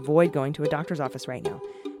prefer to avoid going to a doctor's office right now.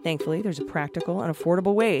 Thankfully, there's a practical and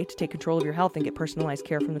affordable way to take control of your health and get personalized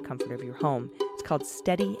care from the comfort of your home. It's called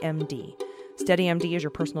SteadyMD. SteadyMD is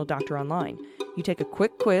your personal doctor online. You take a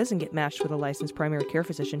quick quiz and get matched with a licensed primary care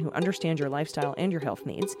physician who understands your lifestyle and your health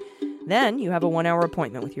needs. Then you have a 1-hour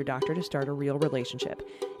appointment with your doctor to start a real relationship.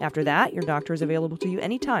 After that, your doctor is available to you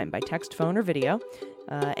anytime by text, phone, or video.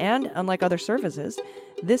 And unlike other services,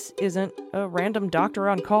 this isn't a random doctor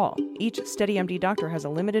on call. Each SteadyMD doctor has a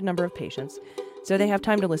limited number of patients, so they have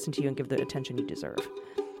time to listen to you and give the attention you deserve.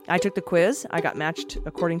 I took the quiz. I got matched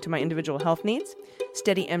according to my individual health needs.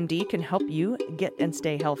 SteadyMD can help you get and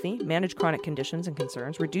stay healthy, manage chronic conditions and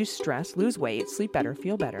concerns, reduce stress, lose weight, sleep better,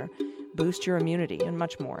 feel better, boost your immunity, and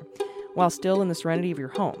much more, while still in the serenity of your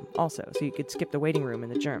home also, so you could skip the waiting room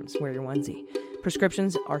and the germs, wear your onesie.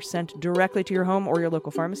 Prescriptions are sent directly to your home or your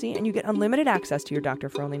local pharmacy, and you get unlimited access to your doctor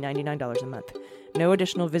for only $99 a month. No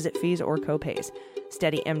additional visit fees or co-pays.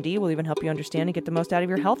 SteadyMD will even help you understand and get the most out of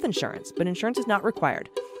your health insurance, but insurance is not required.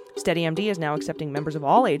 SteadyMD is now accepting members of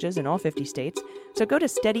all ages in all 50 states, so go to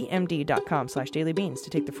steadymd.com/dailybeans to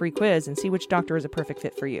take the free quiz and see which doctor is a perfect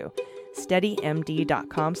fit for you.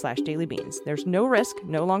 steadymd.com/dailybeans. There's no risk,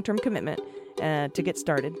 no long-term commitment to get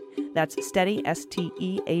started. That's steady,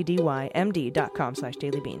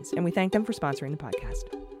 SteadyMD.com/dailybeans. And we thank them for sponsoring the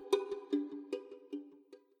podcast.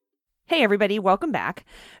 Hey, everybody. Welcome back.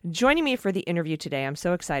 Joining me for the interview today, I'm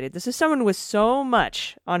so excited. This is someone with so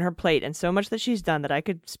much on her plate and so much that she's done that I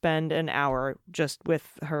could spend an hour just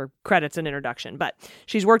with her credits and introduction. But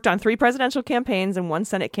she's worked on 3 presidential campaigns and 1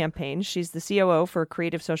 Senate campaign. She's the COO for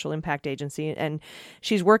Creative Social Impact Agency, and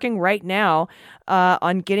she's working right now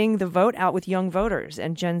on getting the vote out with young voters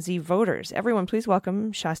and Gen Z voters. Everyone, please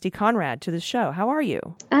welcome Shasti Conrad to the show. How are you?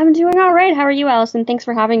 I'm doing all right. How are you, Allison? Thanks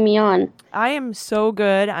for having me on. I am so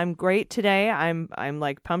good. I'm great today. I'm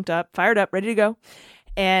like pumped up, fired up, ready to go.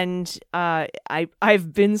 And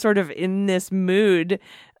I've been sort of in this mood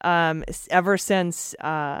ever since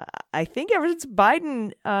Biden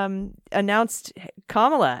announced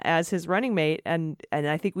Kamala as his running mate, and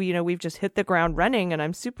I think we've just hit the ground running, and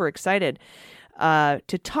I'm super excited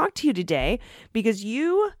to talk to you today because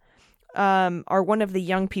you are one of the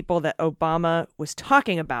young people that Obama was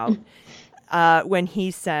talking about. When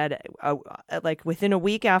he said, like within a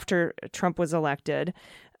week after Trump was elected,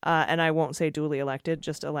 and I won't say duly elected,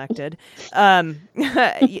 just elected, Obama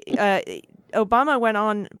went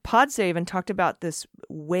on PodSave and talked about this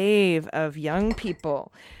wave of young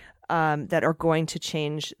people that are going to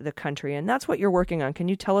change the country. And that's what you're working on. Can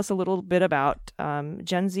you tell us a little bit about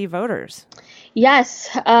Gen Z voters? Yes.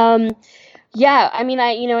 Yeah, I mean,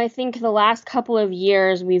 I think the last couple of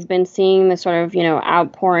years we've been seeing this sort of,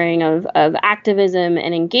 outpouring of activism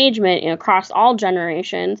and engagement across all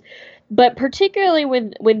generations. But particularly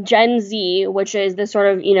with Gen Z, which is this sort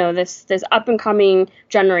of, this up and coming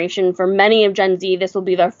generation. For many of Gen Z, this will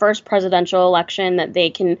be their first presidential election that they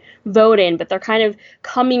can vote in. But they're kind of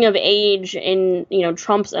coming of age in,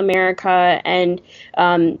 Trump's America. And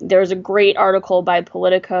there's a great article by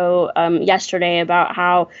Politico yesterday about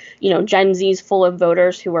how, Gen Z is full of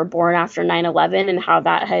voters who were born after 9/11 and how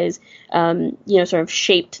that has, sort of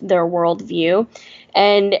shaped their worldview.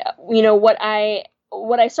 And,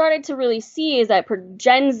 what I started to really see is that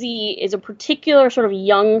Gen Z is a particular sort of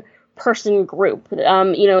young person group.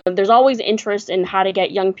 There's always interest in how to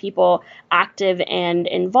get young people active and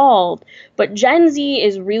involved, but Gen Z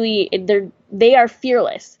is really, they are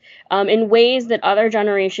fearless in ways that other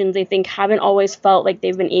generations, I think, haven't always felt like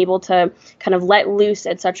they've been able to kind of let loose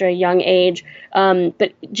at such a young age.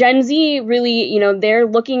 But Gen Z really, they're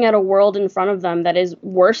looking at a world in front of them that is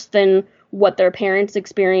worse than what their parents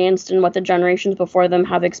experienced and what the generations before them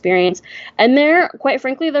have experienced. And quite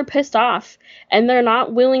frankly, they're pissed off, and they're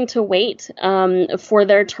not willing to wait for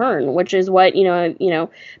their turn, which is what,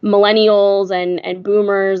 millennials and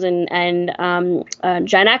boomers and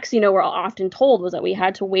Gen X, were often told, was that we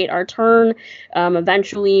had to wait our turn.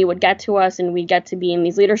 Eventually it would get to us and we'd get to be in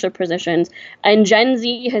these leadership positions. And Gen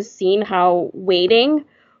Z has seen how waiting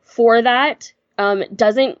for that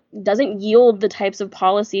doesn't yield the types of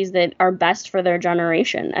policies that are best for their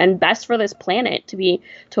generation and best for this planet, to be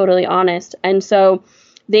totally honest. And so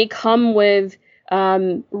they come with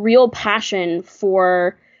real passion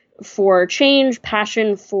for change,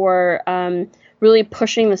 passion for really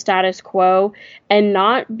pushing the status quo, and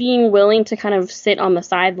not being willing to kind of sit on the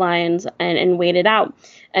sidelines and wait it out.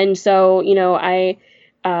 And so,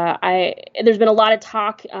 there's been a lot of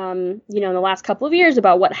talk, in the last couple of years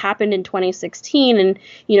about what happened in 2016. And,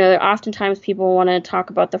 oftentimes people want to talk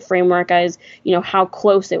about the framework as, how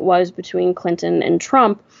close it was between Clinton and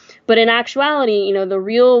Trump. But in actuality, the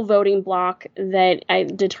real voting bloc that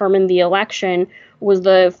determined the election was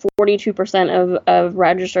the 42% of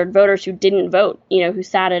registered voters who didn't vote, who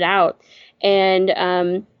sat it out. And,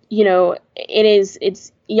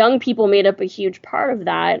 it's young people made up a huge part of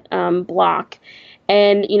that bloc.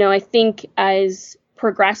 And, I think as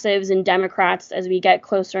progressives and Democrats, as we get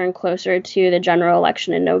closer and closer to the general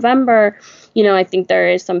election in November, I think there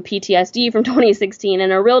is some PTSD from 2016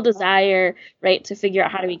 and a real desire, right, to figure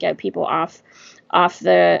out how do we get people off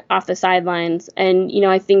the sidelines. And,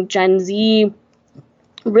 I think Gen Z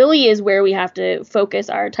really is where we have to focus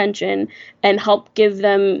our attention and help give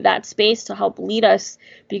them that space to help lead us,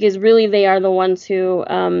 because really they are the ones who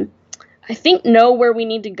I think know where we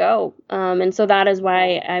need to go. And so that is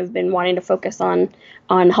why I've been wanting to focus on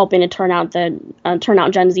helping to turn out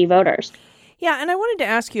Gen Z voters. Yeah, and I wanted to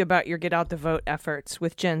ask you about your Get Out the Vote efforts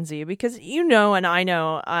with Gen Z, because and I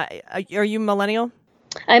know, are you millennial?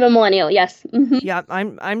 I'm a millennial, yes. Mm-hmm. Yeah,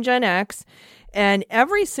 I'm Gen X, and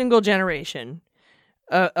every single generation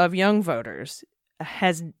of young voters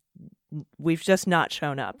we've just not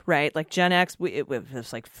shown up, right? Like Gen X, it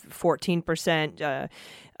was like 14%,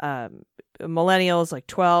 millennials like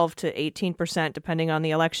 12 to 18%, depending on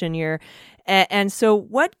the election year. And so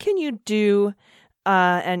what can you do,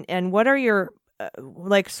 and what are your,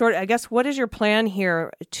 what is your plan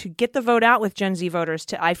here to get the vote out with Gen Z voters?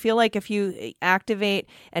 I feel like if you activate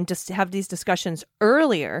and just have these discussions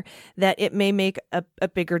earlier, that it may make a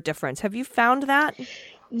bigger difference. Have you found that?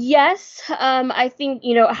 Yes, I think,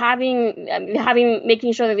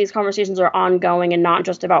 making sure that these conversations are ongoing and not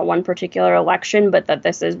just about one particular election, but that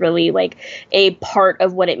this is really like a part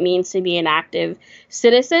of what it means to be an active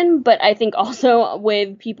citizen. But I think also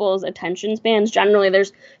with people's attention spans, generally,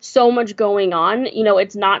 there's so much going on.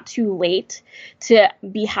 It's not too late to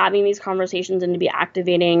be having these conversations and to be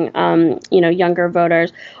activating, younger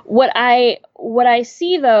voters. What I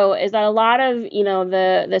see, though, is that a lot of,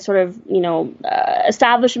 the sort of,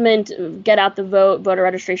 establishment, Get Out the Vote, voter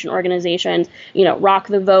registration organizations, Rock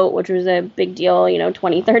the Vote, which was a big deal,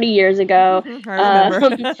 20, 30 years ago. I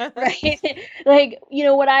remember. Right.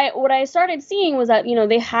 What I started seeing was that,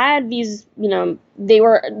 they had these,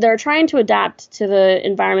 they're trying to adapt to the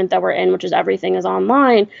environment that we're in, which is everything is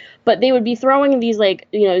online, but they would be throwing these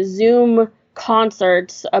Zoom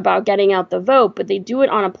concerts about getting out the vote, but they do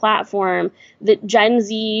it on a platform that Gen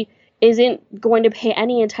Z isn't going to pay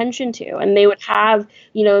any attention to. And they would have,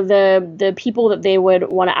 the people that they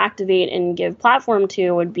would want to activate and give platform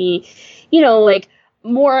to would be,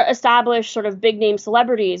 more established sort of big name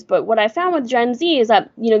celebrities. But what I found with Gen Z is that,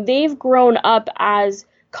 they've grown up as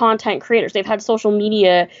content creators. They've had social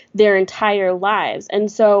media their entire lives.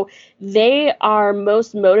 And so they are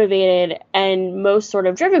most motivated and most sort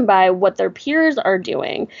of driven by what their peers are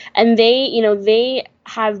doing. And they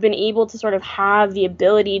have been able to sort of have the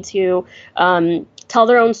ability to tell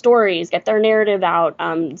their own stories, get their narrative out,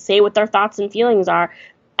 say what their thoughts and feelings are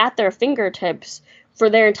at their fingertips for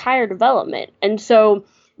their entire development. And so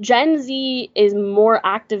Gen Z is more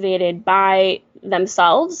activated by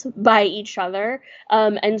themselves, by each other.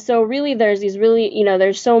 And so really there's these really,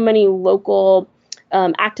 there's so many local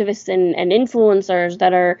activists and influencers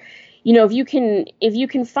that are, if you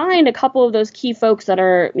can find a couple of those key folks that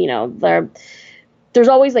are, they're there's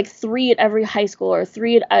always like 3 at every high school, or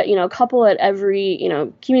 3 at, a couple at every,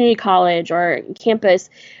 community college or campus,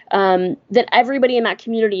 that everybody in that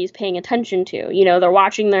community is paying attention to. They're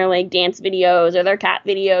watching their like dance videos or their cat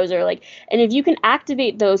videos, or like, and if you can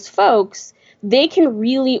activate those folks, they can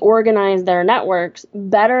really organize their networks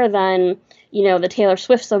better than, the Taylor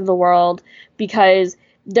Swifts of the world, because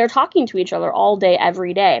they're talking to each other all day,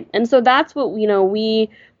 every day. And so that's what,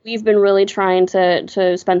 we've been really trying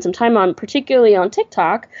to spend some time on, particularly on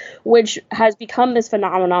TikTok, which has become this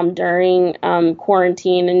phenomenon during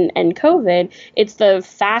quarantine and COVID. It's the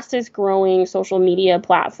fastest growing social media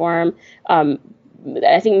platform,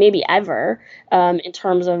 I think maybe ever, in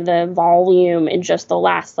terms of the volume in just the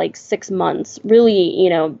last like 6 months. Really,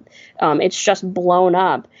 it's just blown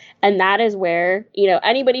up. And that is where,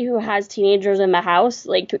 anybody who has teenagers in the house,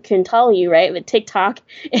 like, can tell you, right, that TikTok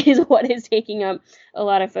is what is taking up a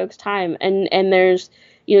lot of folks' time. And there's,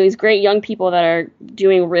 these great young people that are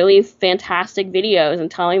doing really fantastic videos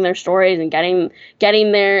and telling their stories and getting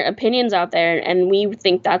their opinions out there. And we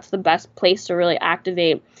think that's the best place to really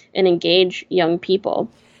activate and engage young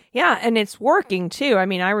people. Yeah, and it's working too. I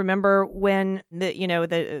mean, I remember when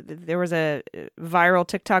there was a viral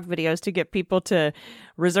TikTok videos to get people to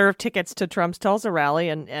reserve tickets to Trump's Tulsa rally,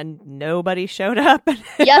 and nobody showed up.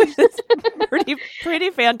 Yep. pretty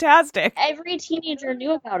fantastic. Every teenager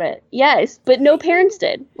knew about it. Yes, but no parents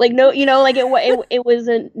did. Like it was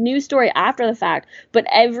a news story after the fact, but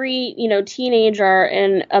every teenager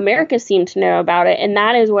in America seemed to know about it, and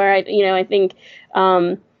that is where I think.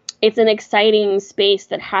 It's an exciting space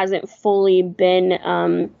that hasn't fully been,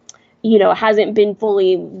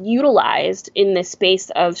 fully utilized in this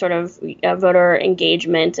space of sort of voter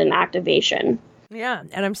engagement and activation. Yeah,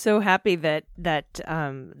 and I'm so happy that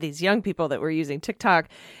these young people that were using TikTok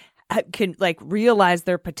can like realize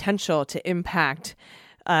their potential to impact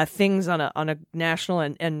things on a national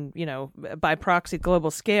and by proxy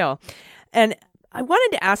global scale. And I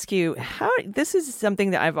wanted to ask you this is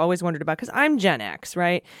something that I've always wondered about, because I'm Gen X,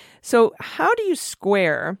 right? So how do you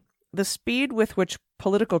square the speed with which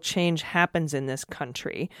political change happens in this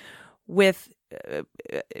country with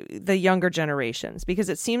the younger generations? Because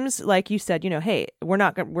it seems like you said, hey, we're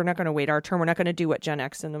not going to wait our turn. We're not going to do what Gen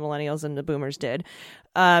X and the millennials and the boomers did.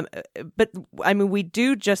 But I mean, we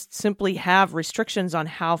do just simply have restrictions on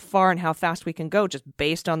how far and how fast we can go, just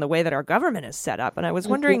based on the way that our government is set up. And I was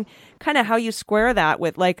wondering kind of how you square that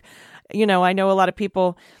with, like, I know a lot of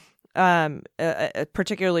people,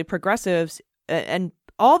 particularly progressives, and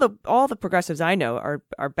all the progressives I know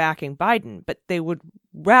are backing Biden, but they would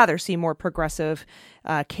rather see more progressive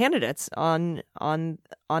candidates on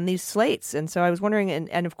these slates. And so I was wondering,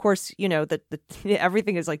 and of course, that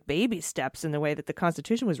everything is like baby steps in the way that the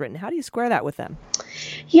Constitution was written. How do you square that with them?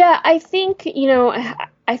 Yeah, I think,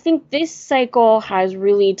 I think this cycle has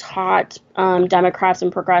really taught Democrats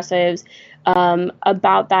and progressives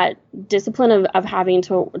about that discipline of having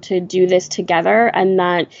to do this together, and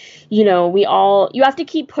that, you have to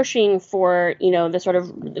keep pushing for, the sort of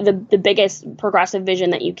the biggest progressive vision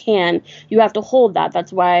that you can. You have to hold that.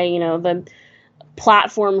 That's why, the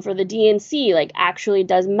platform for the DNC like actually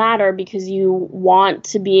does matter, because you want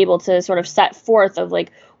to be able to sort of set forth of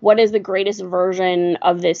like, what is the greatest version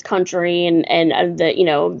of this country and of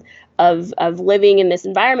the, of living in this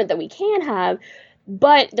environment that we can have.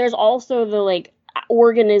 But there's also the like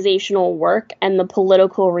organizational work and the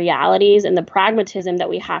political realities and the pragmatism that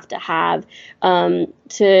we have to have to,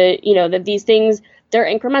 that these things, they're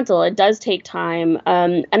incremental. It does take time.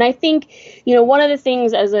 And I think, one of the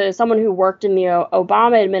things as someone who worked in the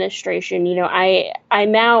Obama administration, I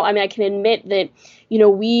can admit that,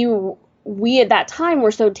 we at that time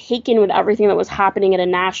were so taken with everything that was happening at a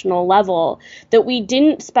national level that we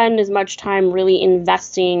didn't spend as much time really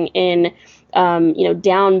investing in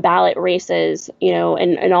down ballot races,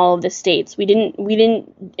 in all of the states. We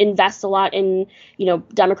didn't invest a lot in,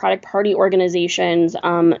 Democratic Party organizations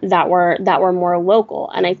that were more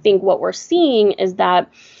local. And I think what we're seeing is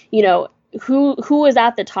that, who is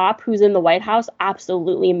at the top, who's in the White House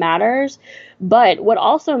absolutely matters. But what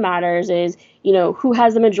also matters is, who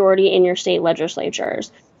has the majority in your state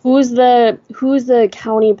legislatures. Who's the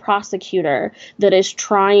county prosecutor that is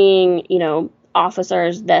trying,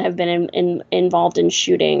 officers that have been involved in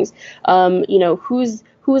shootings,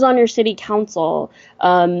 who's on your city council,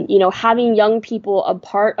 having young people a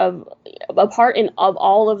part of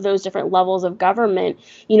all of those different levels of government,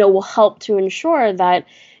 will help to ensure that,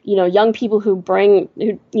 young people who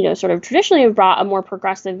sort of traditionally have brought a more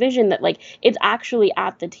progressive vision, that like it's actually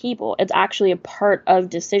at the table, it's actually a part of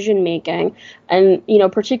decision making. And,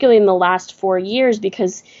 particularly in the last 4 years,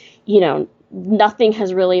 because, nothing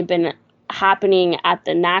has really been happening at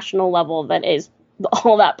the national level that is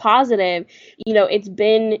all that positive, it's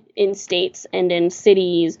been in states and in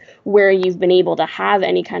cities where you've been able to have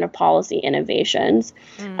any kind of policy innovations.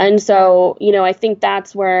 And so, I think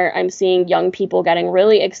that's where I'm seeing young people getting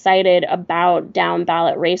really excited about down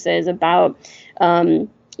ballot races, about, in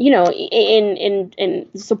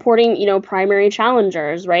supporting, primary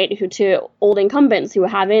challengers, right, who to old incumbents who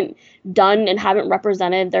haven't done and haven't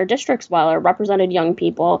represented their districts well or represented young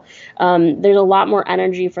people. There's a lot more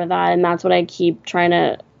energy for that. And that's what I keep trying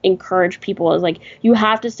to encourage people is like, you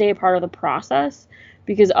have to stay a part of the process,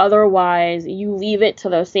 because otherwise you leave it to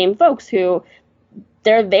those same folks who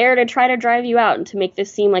they're there to try to drive you out and to make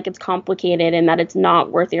this seem like it's complicated and that it's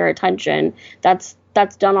not worth your attention. That's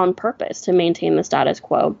done on purpose to maintain the status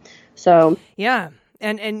quo. So yeah.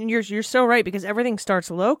 And you're so right, because everything starts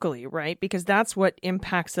locally, right? Because that's what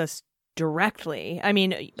impacts us directly. I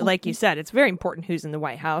mean, like you said, it's very important who's in the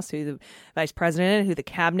White House, who the vice president, who the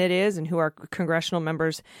cabinet is, and who our congressional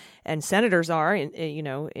members and senators are in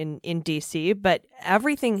DC. But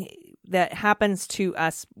everything that happens to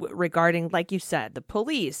us regarding, like you said, the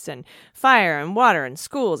police and fire and water and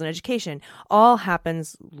schools and education all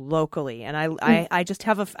happens locally. And I just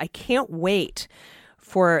have I can't wait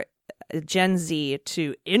for Gen Z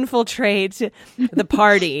to infiltrate the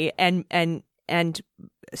party and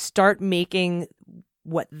start making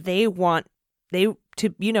what they want to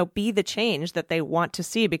be the change that they want to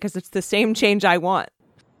see, because it's the same change I want.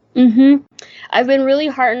 I've been really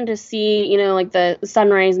heartened to see, like the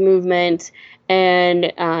Sunrise Movement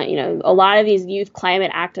and, a lot of these youth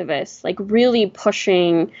climate activists, like really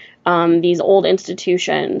pushing these old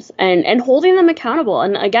institutions and holding them accountable.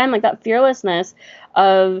 And again, like that fearlessness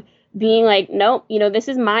of being like, nope, this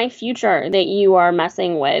is my future that you are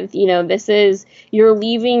messing with. You're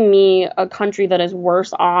leaving me a country that is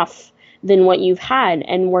worse off than what you've had.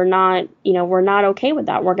 And we're not okay with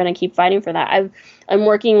that. We're going to keep fighting for that. I'm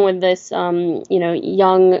working with this,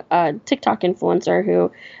 young TikTok influencer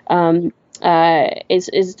who is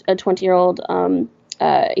a 20-year-old,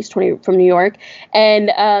 he's 20 from New York.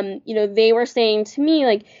 And, they were saying to me,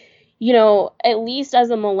 like, at least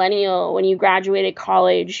as a millennial, when you graduated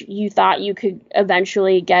college, you thought you could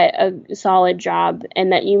eventually get a solid job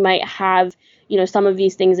and that you might have, some of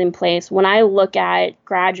these things in place. When I look at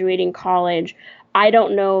graduating college, I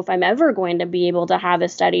don't know if I'm ever going to be able to have a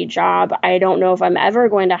steady job. I don't know if I'm ever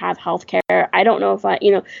going to have healthcare. I don't know if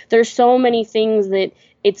there's so many things that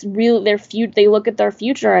it's real. They look at their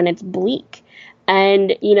future and it's bleak.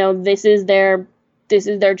 And, this is their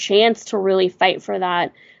chance to really fight for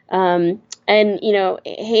that.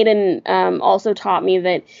 Hayden also taught me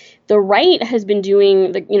that the right has been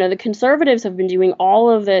doing, the conservatives have been doing all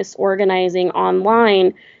of this organizing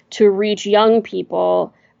online to reach young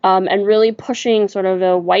people and really pushing sort of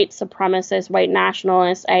a white supremacist, white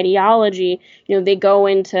nationalist ideology. They go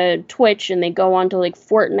into Twitch and they go onto like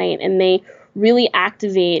Fortnite and they really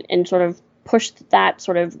activate and sort of push that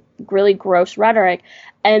sort of really gross rhetoric.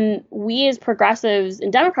 And we as progressives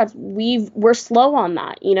and Democrats, we're slow on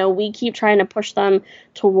that. We keep trying to push them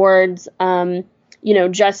towards,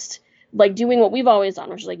 just like doing what we've always done,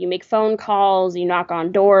 which is like you make phone calls, you knock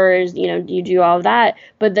on doors, you do all of that.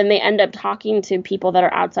 But then they end up talking to people that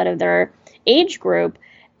are outside of their age group.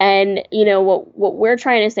 And, what we're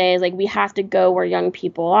trying to say is like we have to go where young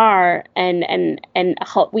people are and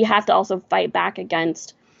help. We have to also fight back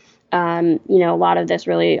against a lot of this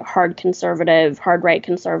really hard right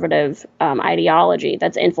conservative ideology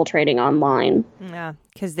that's infiltrating online. Yeah,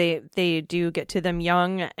 because they do get to them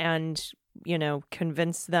young and,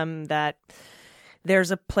 convince them that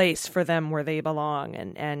there's a place for them where they belong.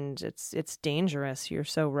 And it's dangerous. You're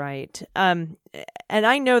so right. And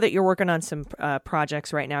I know that you're working on some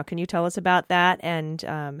projects right now. Can you tell us about that and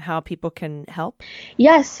how people can help?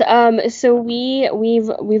 Yes. So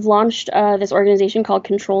we've launched this organization called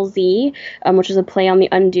Control Z, which is a play on the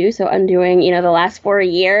undo. So undoing, the last 4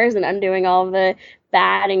 years and undoing all of the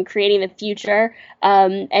bad and creating the future.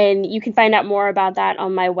 And you can find out more about that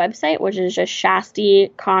on my website, which is just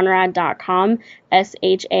shasticonrad.com,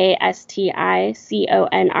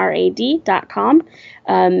 shasticonrad.com.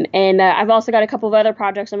 And I've also got a couple of other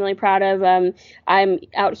projects I'm really proud of. I'm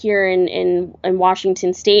out here in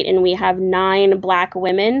Washington State, and we have 9 Black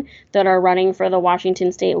women that are running for the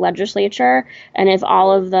Washington State legislature. And if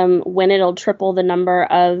all of them win, it'll triple the number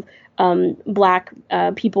of Black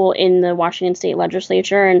people in the Washington State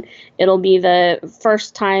legislature, and it'll be the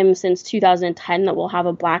first time since 2010 that we'll have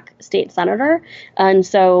a Black state senator. And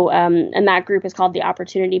so, and that group is called the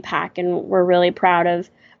Opportunity PAC, and we're really proud of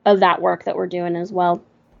that work that we're doing as well.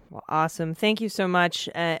 Well, awesome. Thank you so much.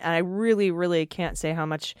 And I really, really can't say how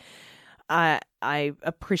much I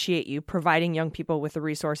appreciate you providing young people with the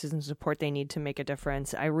resources and support they need to make a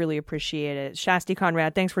difference. I really appreciate it. Shasti,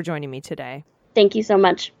 Conrad, thanks for joining me today. Thank you so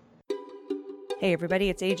much. Hey everybody,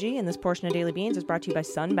 it's AG, and this portion of Daily Beans is brought to you by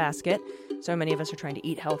Sunbasket. So many of us are trying to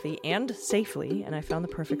eat healthy and safely, and I found the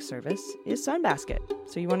perfect service is Sunbasket.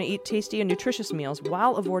 So you want to eat tasty and nutritious meals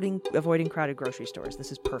while avoiding crowded grocery stores.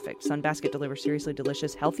 This is perfect. Sunbasket delivers seriously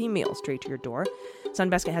delicious, healthy meals straight to your door.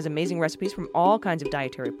 Sunbasket has amazing recipes from all kinds of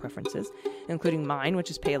dietary preferences, including mine, which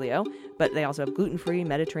is paleo, but they also have gluten-free,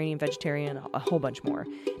 Mediterranean, vegetarian, a whole bunch more.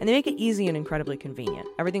 And they make it easy and incredibly convenient.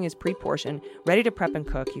 Everything is pre-portioned, ready to prep and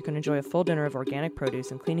cook. You can enjoy a full dinner of organic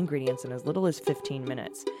produce and clean ingredients in as little as 15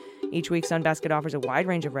 minutes. Each week, Sunbasket offers a wide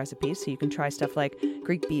range of recipes, so you can try stuff like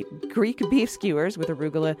Greek beef skewers with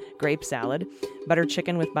arugula grape salad, buttered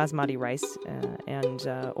chicken with basmati rice,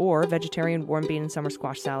 or vegetarian warm bean and summer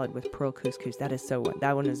squash salad with pearl couscous.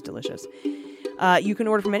 That one is delicious. You can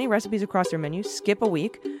order from any recipes across their menu, skip a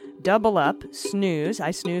week, double up, snooze.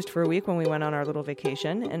 I snoozed for a week when we went on our little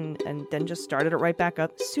vacation and then just started it right back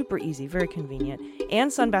up. Super easy, very convenient. And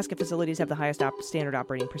Sunbasket facilities have the highest standard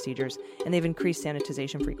operating procedures, and they've increased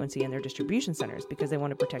sanitization frequency in their distribution centers because they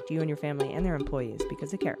want to protect you and your family and their employees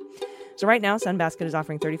because they care. So right now, Sunbasket is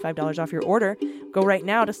offering $35 off your order. Go right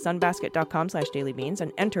now to sunbasket.com/dailybeans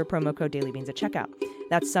and enter promo code dailybeans at checkout.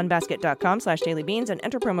 That's sunbasket.com/dailybeans and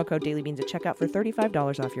enter promo code dailybeans at checkout for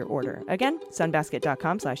 $35 off your order. Again,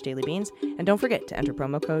 sunbasket.com/dailybeans, and don't forget to enter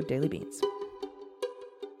promo code dailybeans.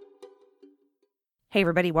 Hey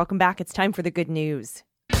everybody, welcome back. It's time for the good news.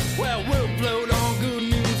 Well, we'll float on, good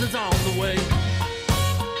news is on the way.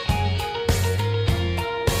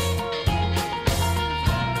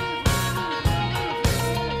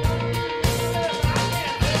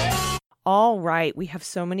 All right, we have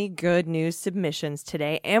so many good news submissions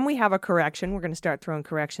today, and we have a correction. We're going to start throwing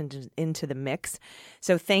corrections into the mix.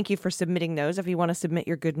 So thank you for submitting those. If you want to submit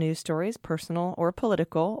your good news stories, personal or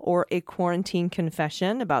political, or a quarantine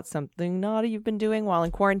confession about something naughty you've been doing while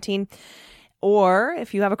in quarantine, or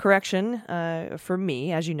if you have a correction for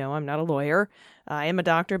me, as you know, I'm not a lawyer. I am a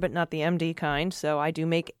doctor, but not the MD kind, so I do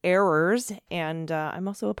make errors, and I'm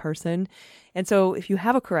also a person. And so if you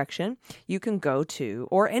have a correction, you can go to,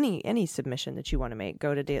 or any submission that you want to make,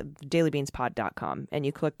 go to dailybeanspod.com, and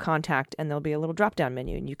you click contact, and there'll be a little drop-down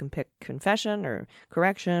menu, and you can pick confession or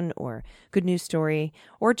correction or good news story,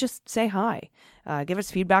 or just say hi. Give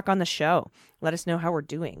us feedback on the show. Let us know how we're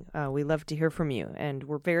doing. We love to hear from you, and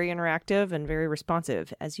we're very interactive and very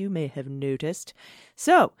responsive, as you may have noticed.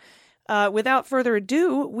 So, without further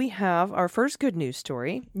ado, we have our first good news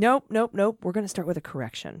story. Nope. We're going to start with a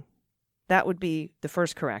correction. That would be the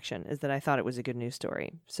first correction, is that I thought it was a good news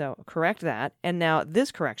story. So correct that. And now this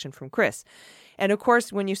correction from Chris. And of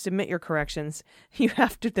course, when you submit your corrections,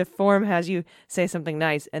 the form has you say something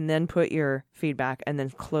nice and then put your feedback and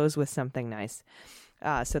then close with something nice.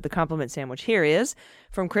 So the compliment sandwich here is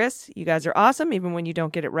from Chris. You guys are awesome, even when you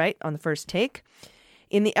don't get it right on the first take.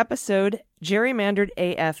 In the episode Gerrymandered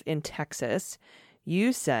AF in Texas,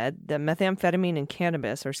 you said that methamphetamine and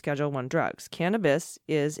cannabis are Schedule I drugs. Cannabis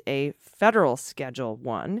is a federal Schedule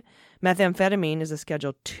I. Methamphetamine is a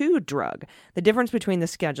Schedule II drug. The difference between the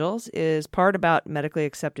schedules is part about medically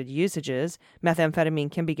accepted usages. Methamphetamine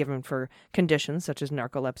can be given for conditions such as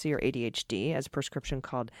narcolepsy or ADHD as a prescription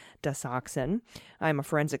called Dasoxin. I'm a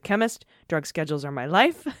forensic chemist. Drug schedules are my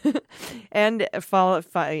life. And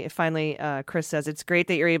finally, Chris says, it's great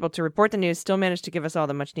that you're able to report the news, still manage to give us all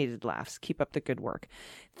the much needed laughs. Keep up the good work.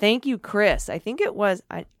 Thank you, Chris. I think that was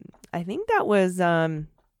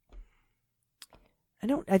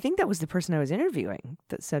the person I was interviewing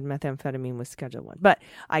that said methamphetamine was Schedule I. But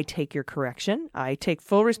I take your correction. I take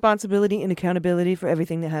full responsibility and accountability for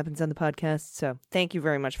everything that happens on the podcast. So thank you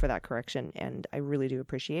very much for that correction, and I really do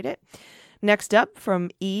appreciate it. Next up from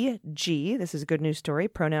E.G., this is a good news story,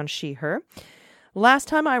 pronoun she, her. Last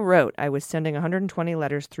time I wrote, I was sending 120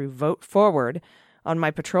 letters through Vote Forward on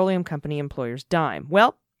my petroleum company employer's dime.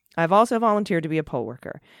 Well, I've also volunteered to be a poll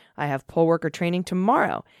worker. I have poll worker training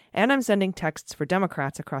tomorrow, and I'm sending texts for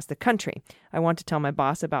Democrats across the country. I went to tell my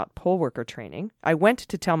boss about poll worker training. My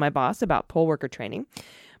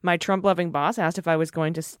Trump-loving boss asked if I was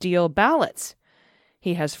going to steal ballots.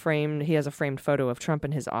 He has a framed photo of Trump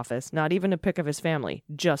in his office, not even a pic of his family,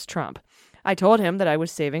 just Trump. I told him that I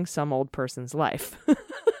was saving some old person's life.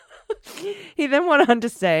 He then went on to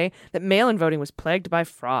say that mail-in voting was plagued by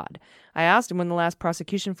fraud. I asked him when the last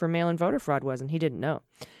prosecution for mail-in voter fraud was, and he didn't know.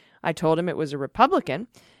 I told him it was a Republican,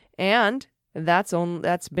 and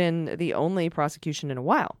that's been the only prosecution in a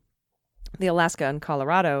while. Alaska and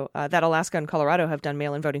Colorado have done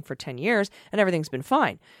mail-in voting for 10 years, and everything's been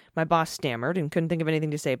fine. My boss stammered and couldn't think of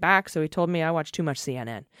anything to say back, so he told me I watch too much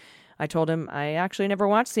CNN. I told him I actually never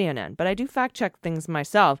watch CNN, but I do fact-check things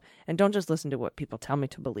myself and don't just listen to what people tell me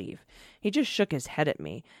to believe. He just shook his head at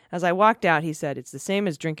me. As I walked out, he said, it's the same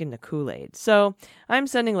as drinking the Kool-Aid. So I'm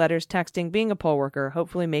sending letters, texting, being a poll worker,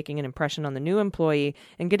 hopefully making an impression on the new employee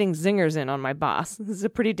and getting zingers in on my boss. This is a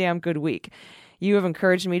pretty damn good week. You have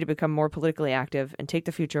encouraged me to become more politically active and take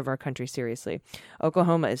the future of our country seriously.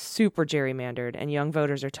 Oklahoma is super gerrymandered, and young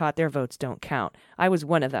voters are taught their votes don't count. I was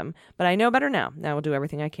one of them, but I know better now. I will do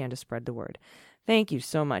everything I can to spread the word. Thank you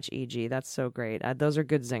so much, EG. That's so great. Those are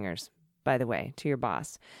good zingers, by the way, to your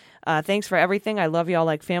boss. Thanks for everything. I love you all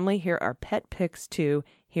like family. Here are pet pics, too.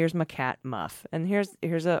 Here's my cat, Muff. And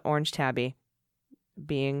here's a orange tabby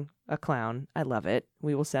being a clown. I love it.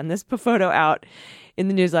 We will send this photo out in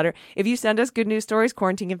the newsletter. If you send us good news stories,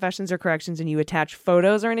 quarantine confessions, or corrections, and you attach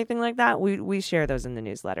photos or anything like that, we share those in the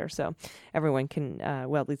newsletter. So everyone can,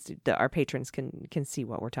 at least our patrons can see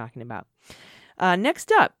what we're talking about. Next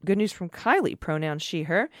up, good news from Kylie, pronoun she,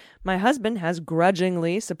 her. My husband has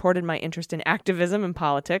grudgingly supported my interest in activism and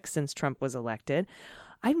politics since Trump was elected.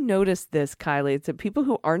 I've noticed this, Kylie. It's that people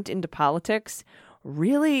who aren't into politics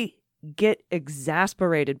really get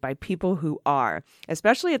exasperated by people who are,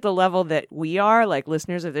 especially at the level that we are, like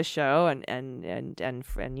listeners of this show and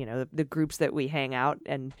you know, the groups that we hang out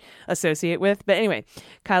and associate with. But anyway,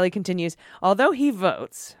 Kylie continues, although he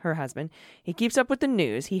votes, her husband, he keeps up with the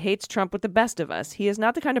news. He hates Trump with the best of us. He is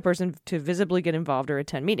not the kind of person to visibly get involved or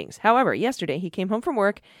attend meetings. However, yesterday he came home from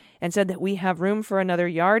work and said that we have room for another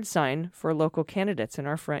yard sign for local candidates in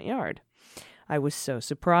our front yard. I was so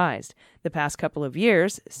surprised. The past couple of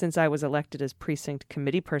years, since I was elected as precinct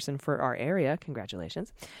committee person for our area,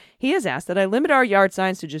 congratulations, he has asked that I limit our yard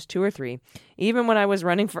signs to just 2 or 3, even when I was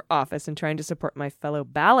running for office and trying to support my fellow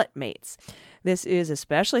ballot mates. This is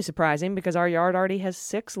especially surprising because our yard already has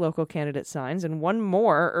 6 local candidate signs and 1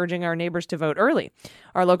 more urging our neighbors to vote early.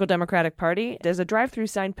 Our local Democratic Party does a drive-through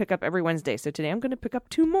sign pickup every Wednesday, so today I'm going to pick up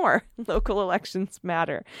 2 more. Local elections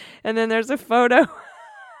matter. And then there's a photo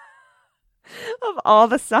of all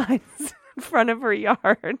the signs in front of her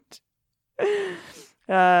yard.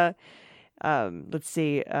 Let's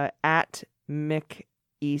see. At MicECT.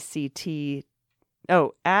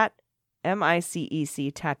 At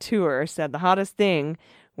MICEC Tattooer said the hottest thing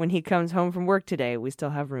when he comes home from work today. We still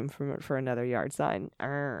have room for another yard sign.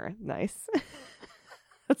 Nice.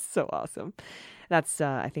 That's so awesome. That's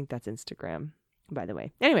I think that's Instagram, by the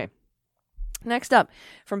way. Anyway, next up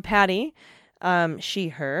from Patty. She,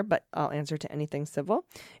 her, but I'll answer to anything civil.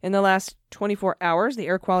 In the last 24 hours, the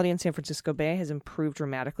air quality in San Francisco Bay has improved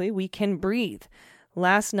dramatically. We can breathe.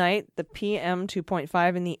 Last night, the PM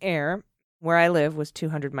 2.5 in the air where I live was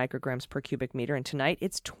 200 micrograms per cubic meter, and tonight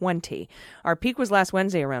it's 20. Our peak was last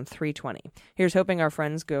Wednesday around 320. Here's hoping our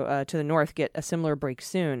friends go to the north get a similar break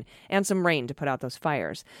soon, and some rain to put out those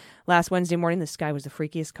fires. Last Wednesday morning, the sky was the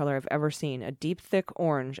freakiest color I've ever seen, a deep, thick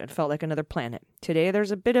orange. It felt like another planet. Today,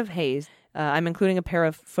 there's a bit of haze. I'm including a pair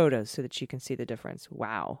of photos so that you can see the difference.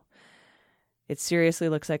 Wow. It seriously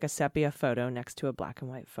looks like a sepia photo next to a black and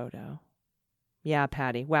white photo. Yeah,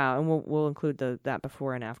 Patty. Wow. And we'll include that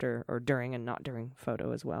before and after, or during and not during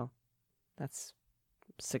photo as well. That's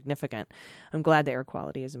significant. I'm glad the air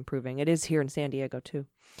quality is improving. It is here in San Diego, too.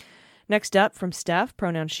 Next up from Steph,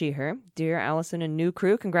 pronoun she, her. Dear Allison and new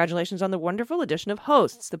crew, congratulations on the wonderful addition of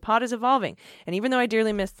hosts. The pod is evolving. And even though I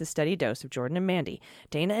dearly miss the steady dose of Jordan and Mandy,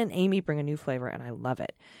 Dana and Amy bring a new flavor, and I love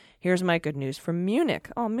it. Here's my good news from Munich.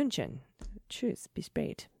 Oh, München. Tschüss, bis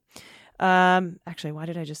spät. Actually, why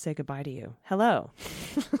did I just say goodbye to you? Hello.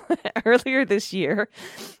 Earlier this year,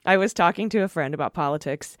 I was talking to a friend about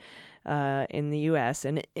politics in the U.S.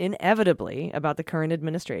 and inevitably about the current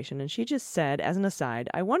administration, and she just said, as an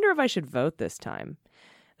aside, I wonder if I should vote this time.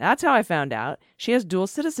 That's how I found out she has dual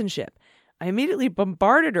citizenship. I immediately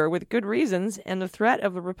bombarded her with good reasons and the threat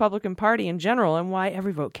of the Republican Party in general and why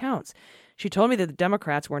every vote counts. She told me that the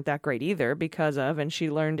Democrats weren't that great either because of, and she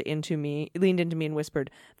leaned into me and whispered,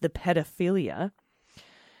 the pedophilia.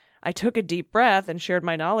 I took a deep breath and shared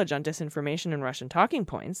my knowledge on disinformation and Russian talking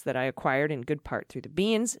points that I acquired in good part through the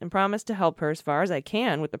beans and promised to help her as far as I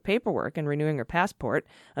can with the paperwork and renewing her passport,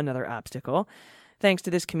 another obstacle. Thanks to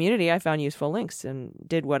this community, I found useful links and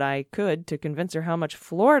did what I could to convince her how much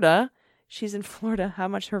she's in Florida, how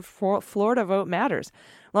much her Florida vote matters.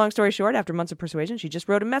 Long story short, after months of persuasion, she just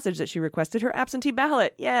wrote a message that she requested her absentee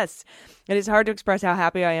ballot. Yes, it is hard to express how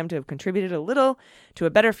happy I am to have contributed a little to a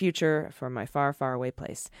better future for my far, far away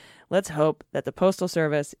place. Let's hope that the Postal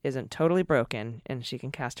Service isn't totally broken and she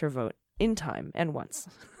can cast her vote in time and once.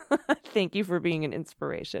 Thank you for being an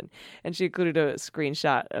inspiration. And she included a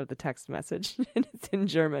screenshot of the text message. And it's in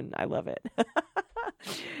German. I love it.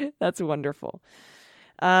 That's wonderful.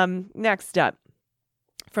 Next up,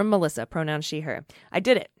 from Melissa, pronoun she, her. I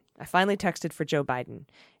did it. I finally texted for Joe Biden.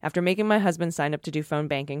 After making my husband sign up to do phone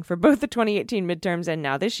banking for both the 2018 midterms and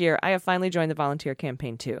now this year, I have finally joined the volunteer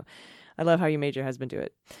campaign too. I love how you made your husband do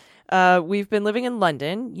it. We've been living in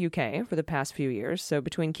London, UK, for the past few years, so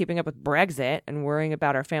between keeping up with Brexit and worrying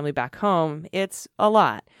about our family back home, it's a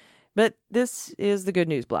lot. But this is the good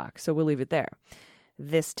news block, so we'll leave it there.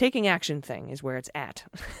 This taking action thing is where it's at.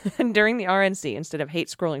 And during the RNC, instead of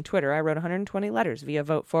hate-scrolling Twitter, I wrote 120 letters via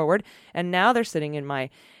Vote Forward, and now they're sitting in my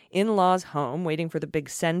in-laws' home waiting for the big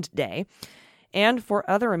send day. And for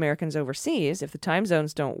other Americans overseas, if the time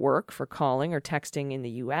zones don't work for calling or texting in the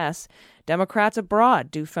U.S., Democrats abroad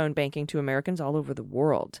do phone banking to Americans all over the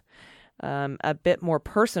world. A bit more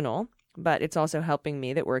personal, but it's also helping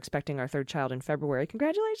me that we're expecting our third child in February.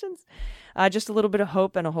 Congratulations. Just a little bit of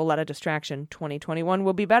hope and a whole lot of distraction. 2021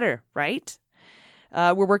 will be better, right?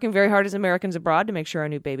 We're working very hard as Americans abroad to make sure our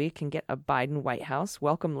new baby can get a Biden White House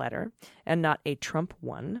welcome letter and not a Trump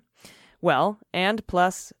one. Well, and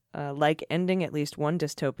plus, like ending at least one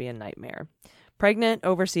dystopian nightmare. Pregnant,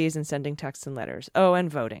 overseas, and sending texts and letters. Oh, and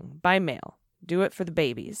voting. By mail. Do it for the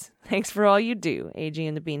babies. Thanks for all you do, AG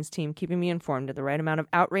and the Beans team, keeping me informed of the right amount of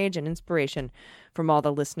outrage and inspiration from all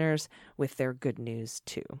the listeners with their good news,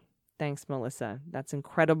 too. Thanks, Melissa. That's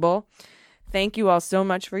incredible. Thank you all so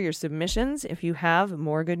much for your submissions. If you have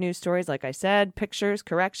more good news stories, like I said, pictures,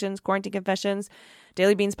 corrections, quarantine confessions,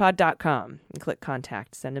 dailybeanspod.com, and click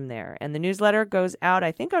contact, send them there. And the newsletter goes out,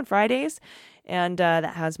 I think, on Fridays, and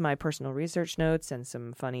that has my personal research notes and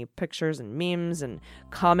some funny pictures and memes and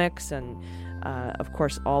comics and, of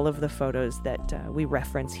course, all of the photos that we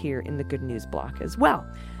reference here in the good news block as well.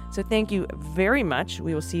 So thank you very much.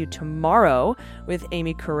 We will see you tomorrow with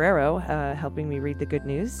Amy Carrero helping me read the good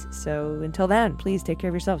news. So until then, please take care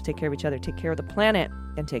of yourselves, take care of each other, take care of the planet,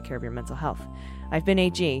 and take care of your mental health. I've been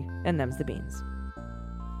AG, and them's the Beans.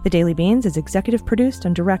 The Daily Beans is executive produced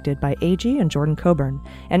and directed by AG and Jordan Coburn,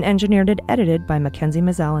 and engineered and edited by Mackenzie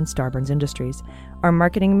Mazzell and Starburns Industries. Our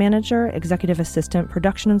marketing manager, executive assistant,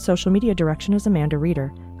 production and social media direction is Amanda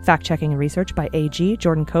Reeder. Fact-checking and research by AG,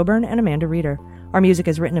 Jordan Coburn, and Amanda Reeder. Our music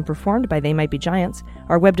is written and performed by They Might Be Giants.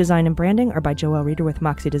 Our web design and branding are by Joelle Reeder with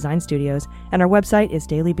Moxie Design Studios, and our website is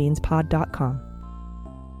dailybeanspod.com.